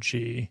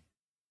psychology.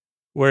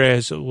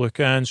 Whereas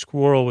Lacan's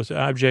quarrel with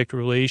object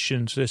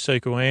relations as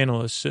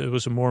psychoanalyst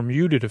was a more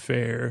muted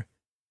affair.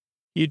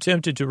 He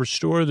attempted to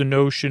restore the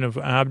notion of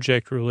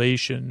object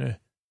relation,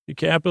 the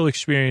capital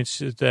experience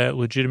that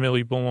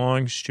legitimately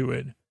belongs to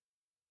it,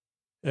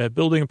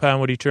 building upon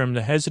what he termed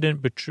the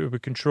hesitant but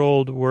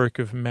controlled work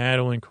of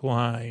Madeline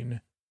Klein.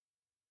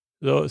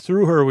 Though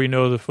through her, we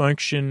know the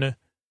function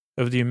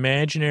of the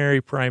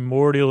imaginary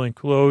primordial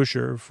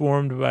enclosure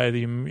formed by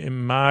the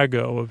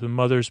imago of the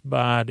mother's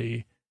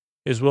body,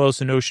 as well as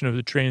the notion of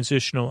the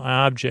transitional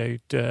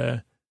object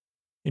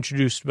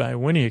introduced by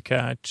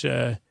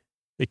Winnicott.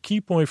 The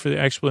key point for the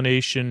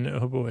explanation,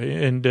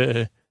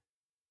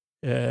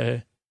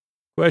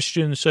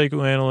 question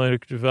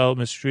psychoanalytic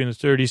developments between the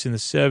 30s and the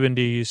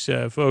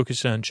 70s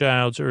focus on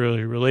child's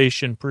early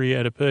relation,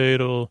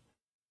 pre-Oedipal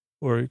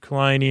or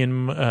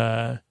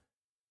Kleinian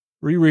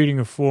rereading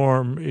of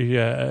Freud.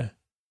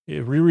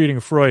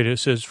 It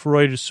says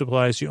Freud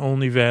supplies the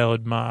only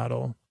valid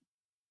model.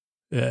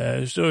 So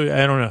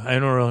I don't know. I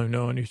don't really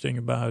know anything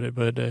about it,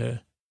 but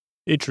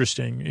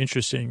interesting.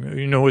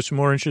 You know what's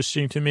more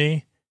interesting to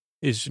me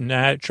is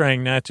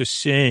trying not to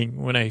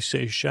sing when I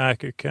say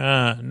Shaka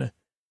Khan.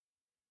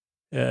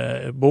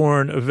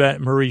 Born Yvette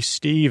Marie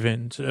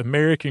Stevens,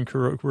 American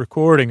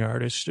recording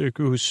artist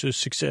whose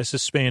success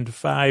has spanned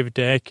 5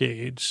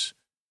 decades.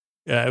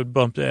 I would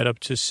bump that up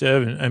to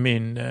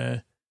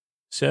 7.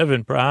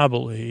 7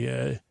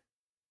 probably.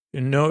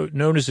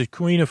 Known as the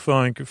Queen of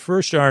Funk,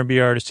 first R&B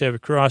artist to have a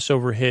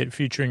crossover hit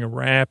featuring a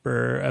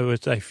rapper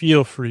with "I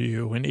Feel for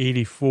You" in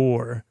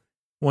 '84.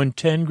 Won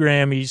 10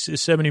 Grammys,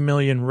 70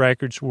 million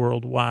records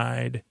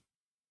worldwide,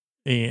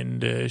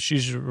 and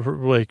she's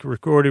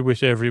recorded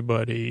with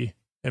everybody.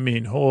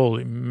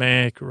 Holy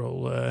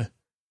mackerel!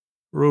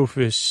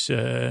 Rufus,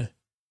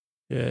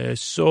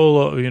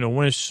 solo,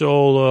 went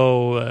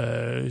solo,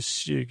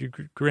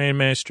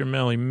 Grandmaster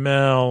Melly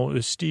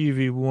Mel,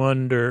 Stevie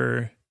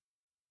Wonder.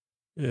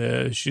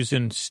 She's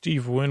in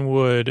Steve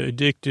Winwood,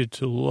 Addicted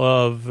to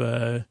Love.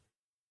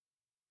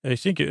 I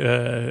think,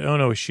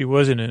 no, she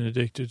wasn't in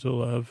Addicted to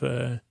Love.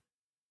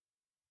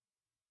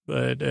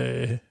 But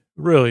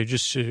really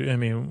just,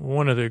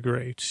 one of the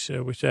greats,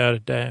 without a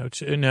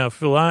doubt. And now,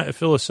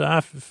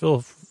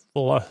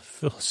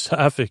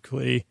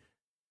 philosophically,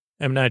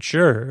 I'm not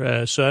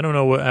sure. So I don't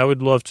know I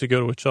would love to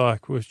go to a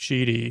talk with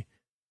Chidi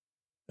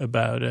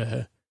about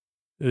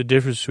the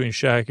difference between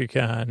Shaka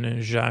Khan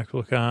and Jacques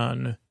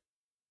Lacan.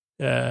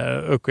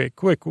 Okay,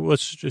 quick,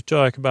 let's just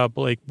talk about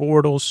Blake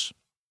Bortles.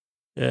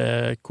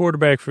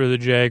 Quarterback for the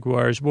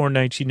Jaguars, born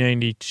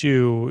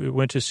 1992,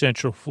 went to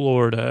Central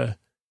Florida,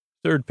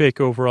 3rd pick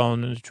overall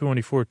in the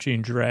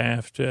 2014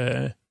 draft.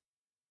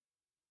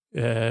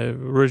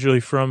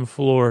 Originally from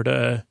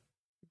Florida,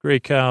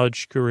 great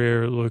college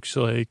career, looks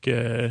like.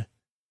 And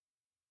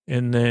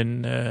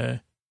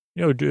then,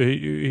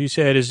 he's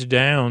had his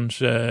downs,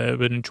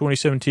 but in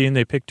 2017,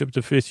 they picked up the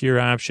 5th-year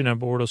option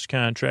on Bortles'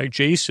 contract.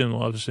 Jason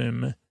loves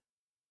him.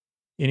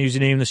 And he was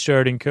named the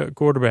starting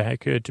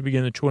quarterback to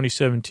begin the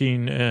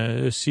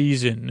 2017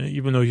 season,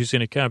 even though he's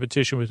in a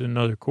competition with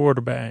another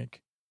quarterback.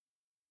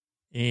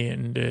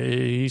 And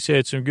he's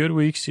had some good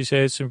weeks. He's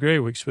had some great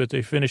weeks, but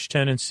they finished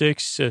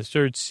 10-6,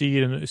 3rd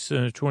seed in the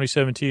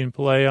 2017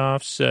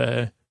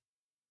 playoffs.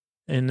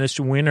 And this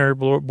winter,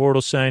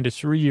 Bortles signed a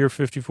 3-year,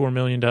 $54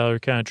 million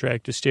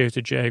contract to stay with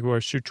the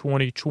Jaguars through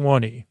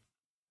 2020.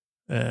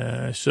 Blake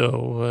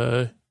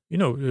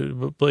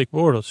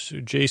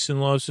Bortles,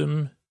 Jason loves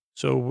him.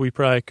 So we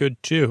probably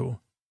could too.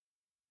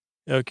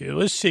 Okay,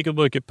 let's take a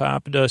look at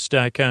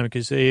popdust.com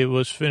because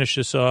let's finish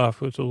this off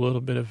with a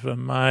little bit of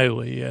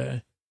Miley.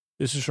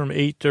 This is from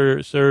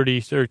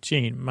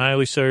 8/30/13.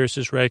 Miley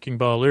Cyrus's Wrecking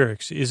Ball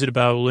lyrics. Is it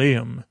about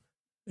Liam?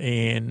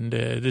 And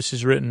this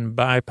is written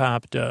by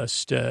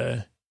Popdust.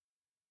 In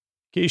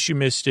case you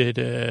missed it,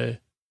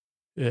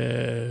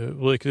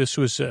 this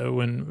was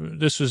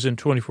this was in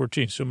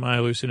 2014, so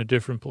Miley was in a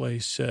different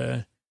place.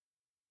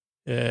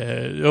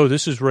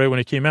 This is right when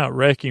it came out,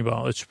 Wrecking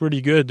Ball. It's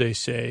pretty good, they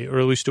say, or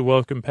at least a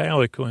welcome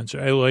palate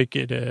cleanser. I like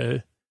it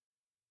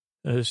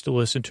just to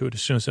listen to it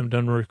as soon as I'm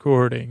done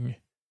recording.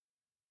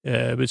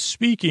 But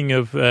speaking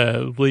of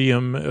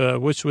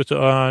Liam, what's with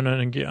the on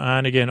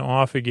again,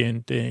 off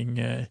again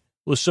thing?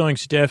 The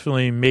song's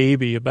definitely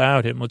maybe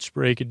about him. Let's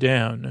break it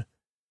down.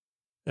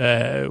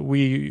 Our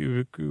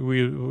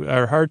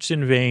hearts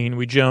in vain.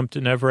 We jumped,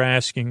 never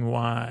asking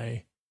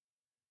why.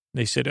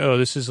 They said,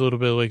 this is a little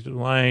bit like the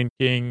Lion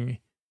King.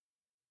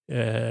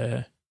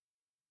 We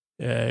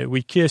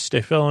kissed. I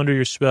fell under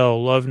your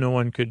spell. Love no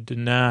one could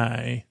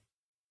deny.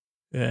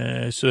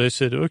 So I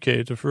said,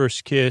 okay, the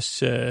first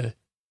kiss.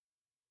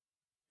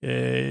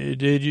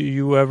 Did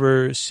you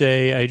ever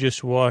say, I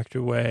just walked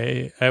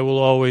away? I will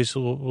always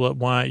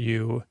want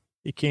you.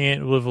 You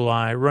can't live a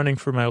lie. Running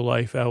for my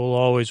life, I will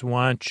always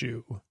want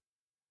you.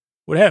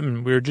 What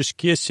happened? We were just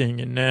kissing,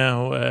 and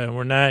now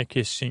we're not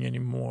kissing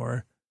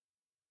anymore.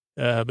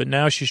 But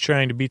now she's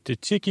trying to beat the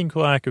ticking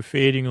clock of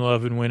fading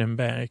love and win him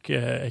back.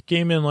 I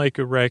came in like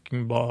a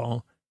wrecking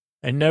ball.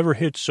 I never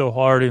hit so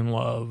hard in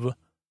love.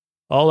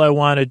 All I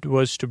wanted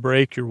was to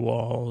break your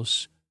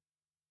walls.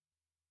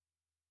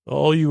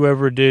 All you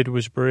ever did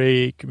was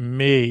break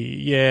me.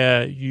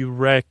 Yeah, you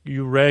wreck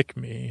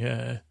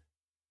me.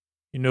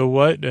 You know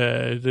what?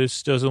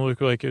 This doesn't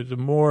look like it. The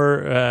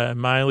more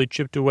Miley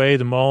chipped away,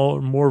 the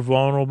more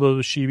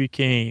vulnerable she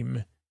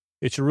became.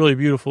 It's a really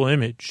beautiful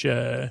image.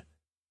 I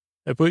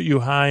put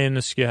you high in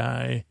the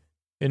sky.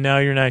 and now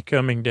you're not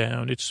coming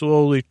down. It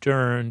slowly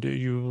turned.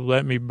 You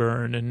let me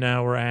burn, and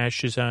now we're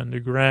ashes on the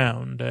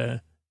ground.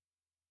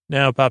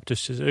 Now Popta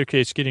says,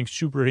 okay, it's getting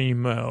super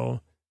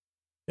emo.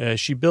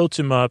 She built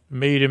him up,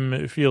 made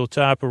him feel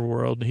top of the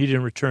world, and he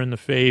didn't return the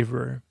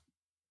favor.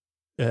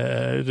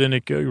 Then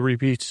it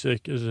repeats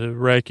like as a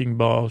wrecking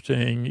ball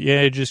thing.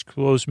 Yeah, it just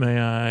closed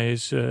my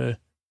eyes,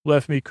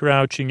 left me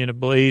crouching in a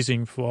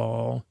blazing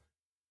fall.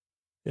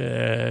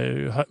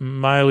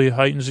 Miley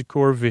heightens the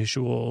core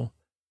visual.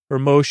 Her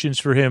emotions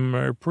for him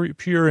are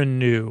pure and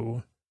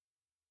new.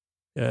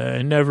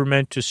 I never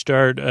meant to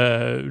start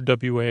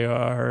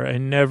WAR. I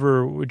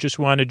never just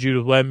wanted you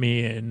to let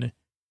me in.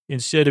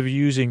 Instead of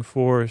using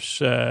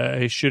force,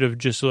 I should have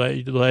just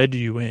led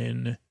you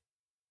in.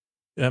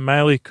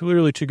 Miley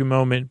clearly took a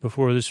moment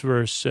before this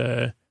verse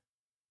to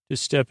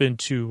step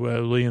into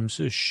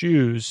Liam's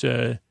shoes.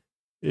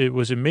 It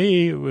wasn't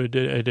me. I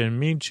didn't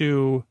mean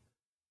to.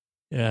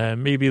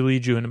 Maybe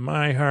lead you into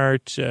my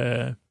heart.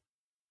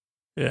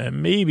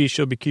 Maybe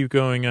she'll keep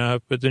going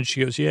up. But then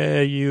she goes, yeah,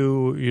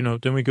 you know,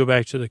 then we go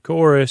back to the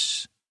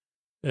chorus.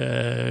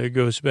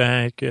 Goes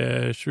back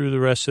through the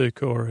rest of the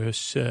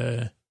chorus.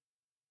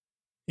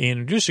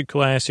 And just a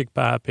classic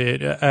pop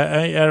hit.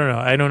 I don't know.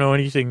 I don't know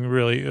anything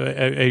really.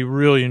 I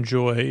really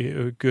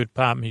enjoy good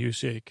pop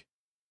music,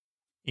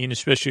 and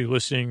especially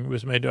listening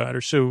with my daughter.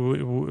 So,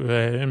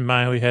 and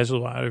Miley has a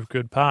lot of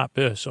good pop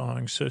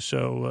songs.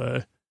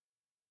 So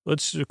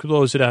let's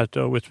close it out,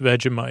 though, with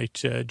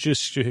Vegemite,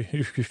 just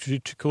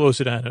to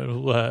close it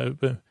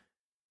on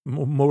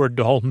more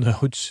dull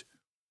notes.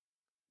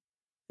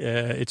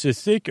 It's a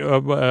thick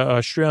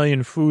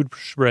Australian food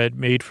spread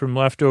made from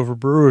leftover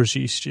brewer's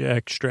yeast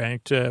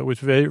extract with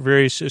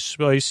various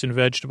spice and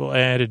vegetable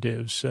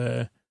additives.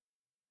 It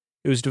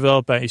was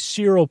developed by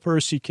Cyril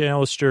Percy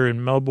Callister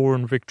in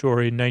Melbourne,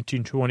 Victoria in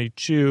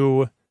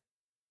 1922.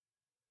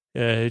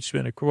 It's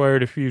been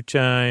acquired a few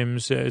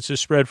times. It's a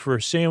spread for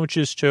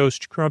sandwiches,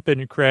 toast, crumpet,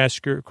 and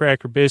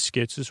cracker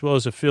biscuits, as well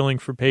as a filling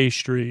for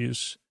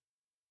pastries.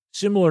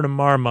 Similar to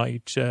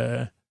Marmite,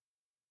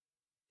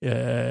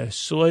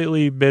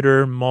 slightly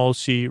bitter,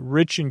 malty,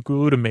 rich in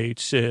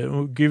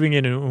glutamates, giving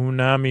it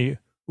an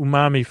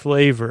umami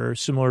flavor,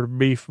 similar to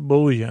beef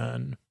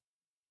bouillon.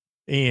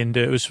 And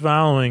it was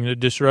following the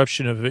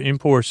disruption of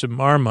imports of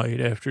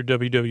Marmite after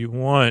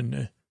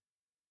WW1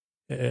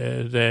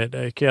 that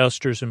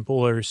Callister's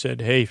employer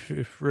said, hey,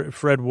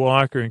 Fred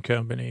Walker and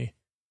company,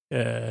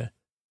 this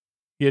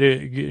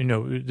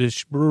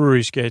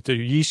brewery's got the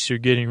yeast they're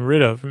getting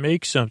rid of,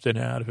 make something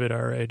out of it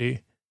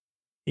already.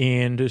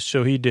 And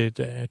so he did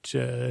that.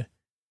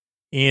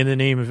 And the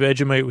name of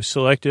Vegemite was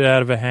selected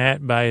out of a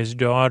hat by his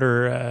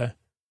daughter,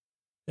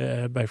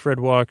 by Fred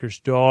Walker's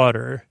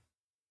daughter.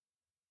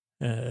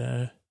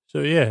 So,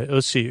 yeah,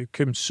 let's see.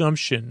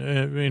 Consumption,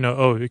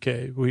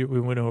 okay, we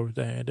went over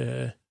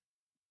that.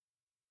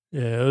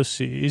 Let's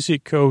see. Is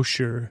it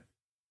kosher?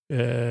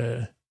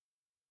 Craft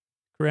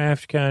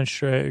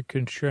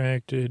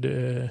contracted.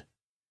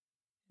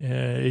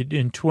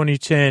 In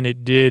 2010,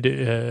 it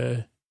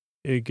did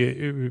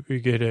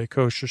get a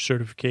kosher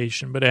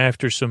certification, but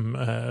after some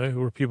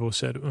where people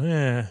said,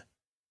 I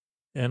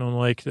don't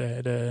like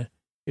that.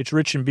 It's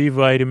rich in B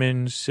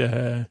vitamins.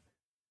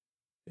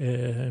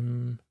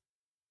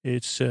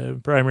 Its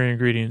primary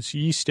ingredients: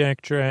 yeast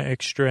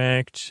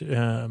extract.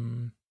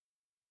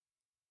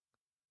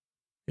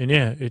 And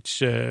yeah,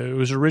 it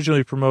was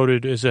originally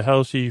promoted as a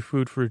healthy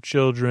food for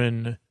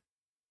children,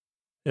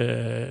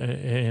 yes,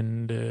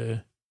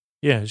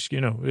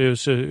 it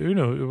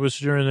was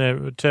during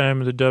that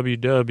time of the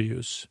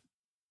WWs.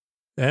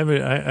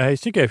 I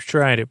think I've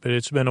tried it, but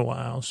it's been a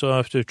while, so I'll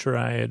have to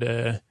try it.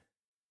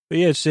 But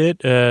yeah, that's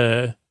it.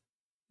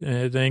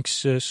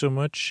 Thanks so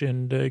much,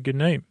 and good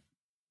night.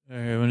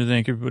 I want to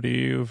thank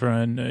everybody over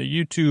on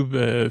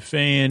YouTube,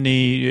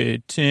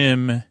 Fanny,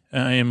 Tim,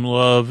 I am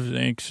Love,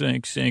 thanks,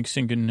 and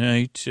good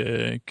night.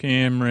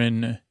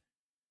 Cameron,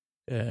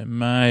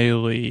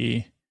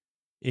 Miley,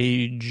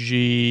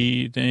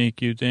 AG,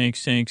 thank you,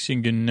 thanks,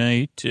 and good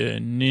night.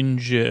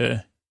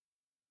 Ninja,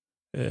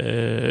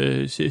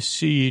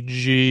 CG,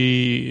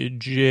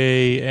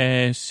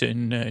 JS,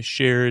 and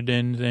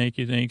Sheridan, thank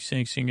you, thanks,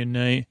 and good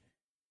night.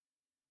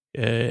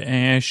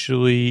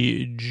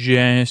 Ashley,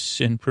 Jess,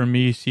 and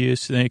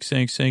Prometheus, thanks,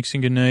 and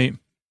good night.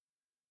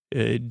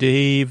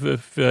 Dave,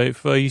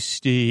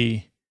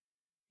 Feisty,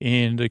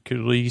 and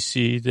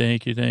Khaleesi,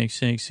 thank you,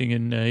 thanks, and good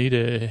night.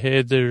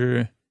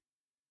 Heather,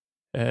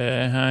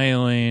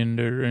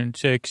 Highlander in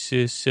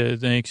Texas,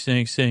 thanks,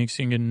 and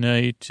good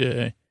night.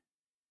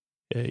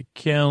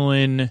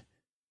 Kellen,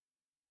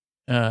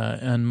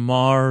 and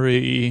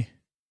Mari,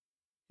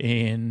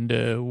 and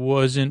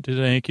wasn't,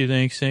 thank you,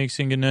 thanks,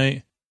 and good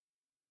night.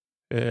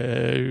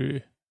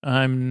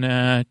 I'm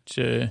not,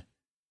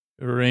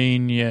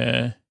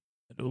 Rainia,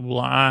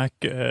 Locke,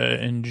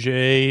 and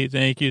Jay,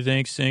 thank you,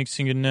 thanks, and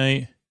good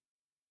night.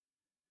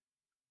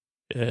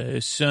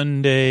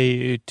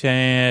 Sunday,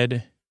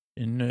 Tad,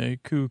 and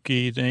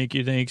Kookie, thank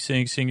you, thanks,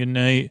 and good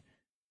night.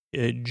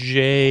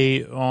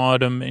 Jay,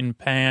 Autumn, and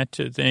Pat,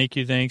 thank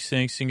you, thanks,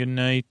 and good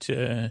night.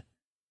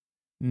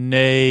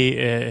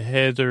 Nay,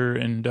 Heather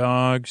and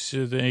dogs.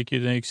 Thank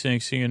you.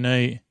 Thanks. Good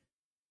night.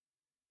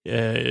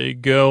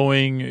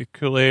 Going,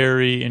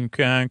 Clary and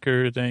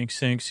Conquer. Thanks.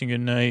 Good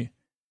night.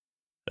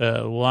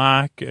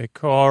 Locke,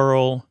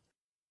 Carl,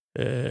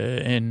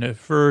 and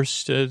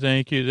first.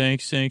 Thank you.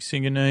 Thanks.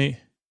 Good night.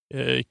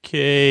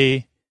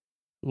 K,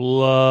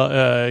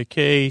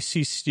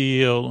 C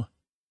Steel,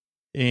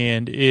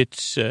 and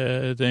it's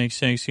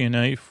thanks. Good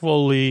night.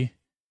 Fully,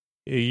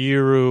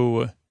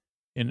 Yuru,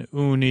 and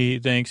Uni.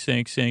 Thanks.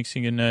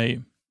 Good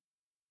night.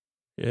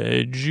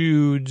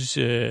 Jude's,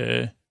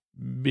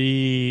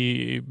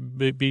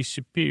 be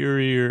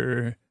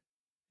superior.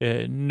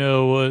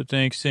 Noah,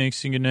 thanks, and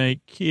good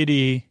night.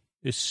 Kitty,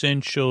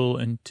 Essential,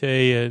 and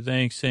Taya,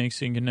 thanks, and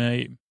good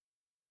night.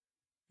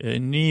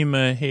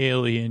 Nima,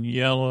 Haley, and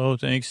Yellow,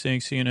 thanks,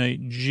 and good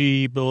night.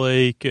 G,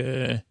 Blake,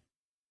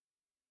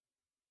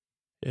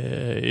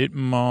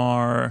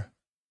 Itmar,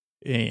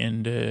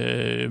 and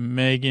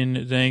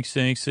Megan, thanks,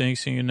 and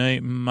good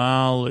night.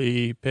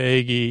 Molly,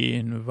 Peggy,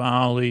 and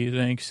Volley,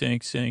 thanks,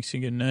 and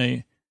good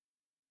night.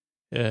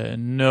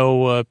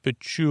 Noah,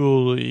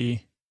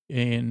 Patchouli,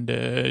 and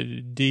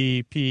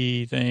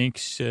DP,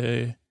 thanks.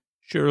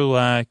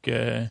 Sherlock,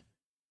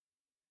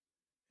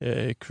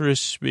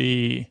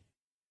 Crispy,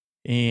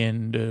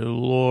 and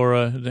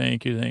Laura,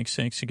 thank you. Thanks,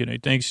 and good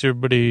night. Thanks,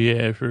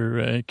 everybody,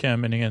 for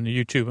commenting on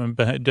the YouTube. I'm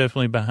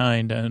definitely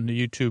behind on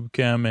the YouTube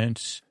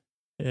comments,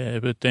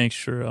 but thanks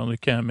for all the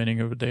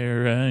commenting over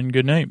there, and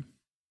good night.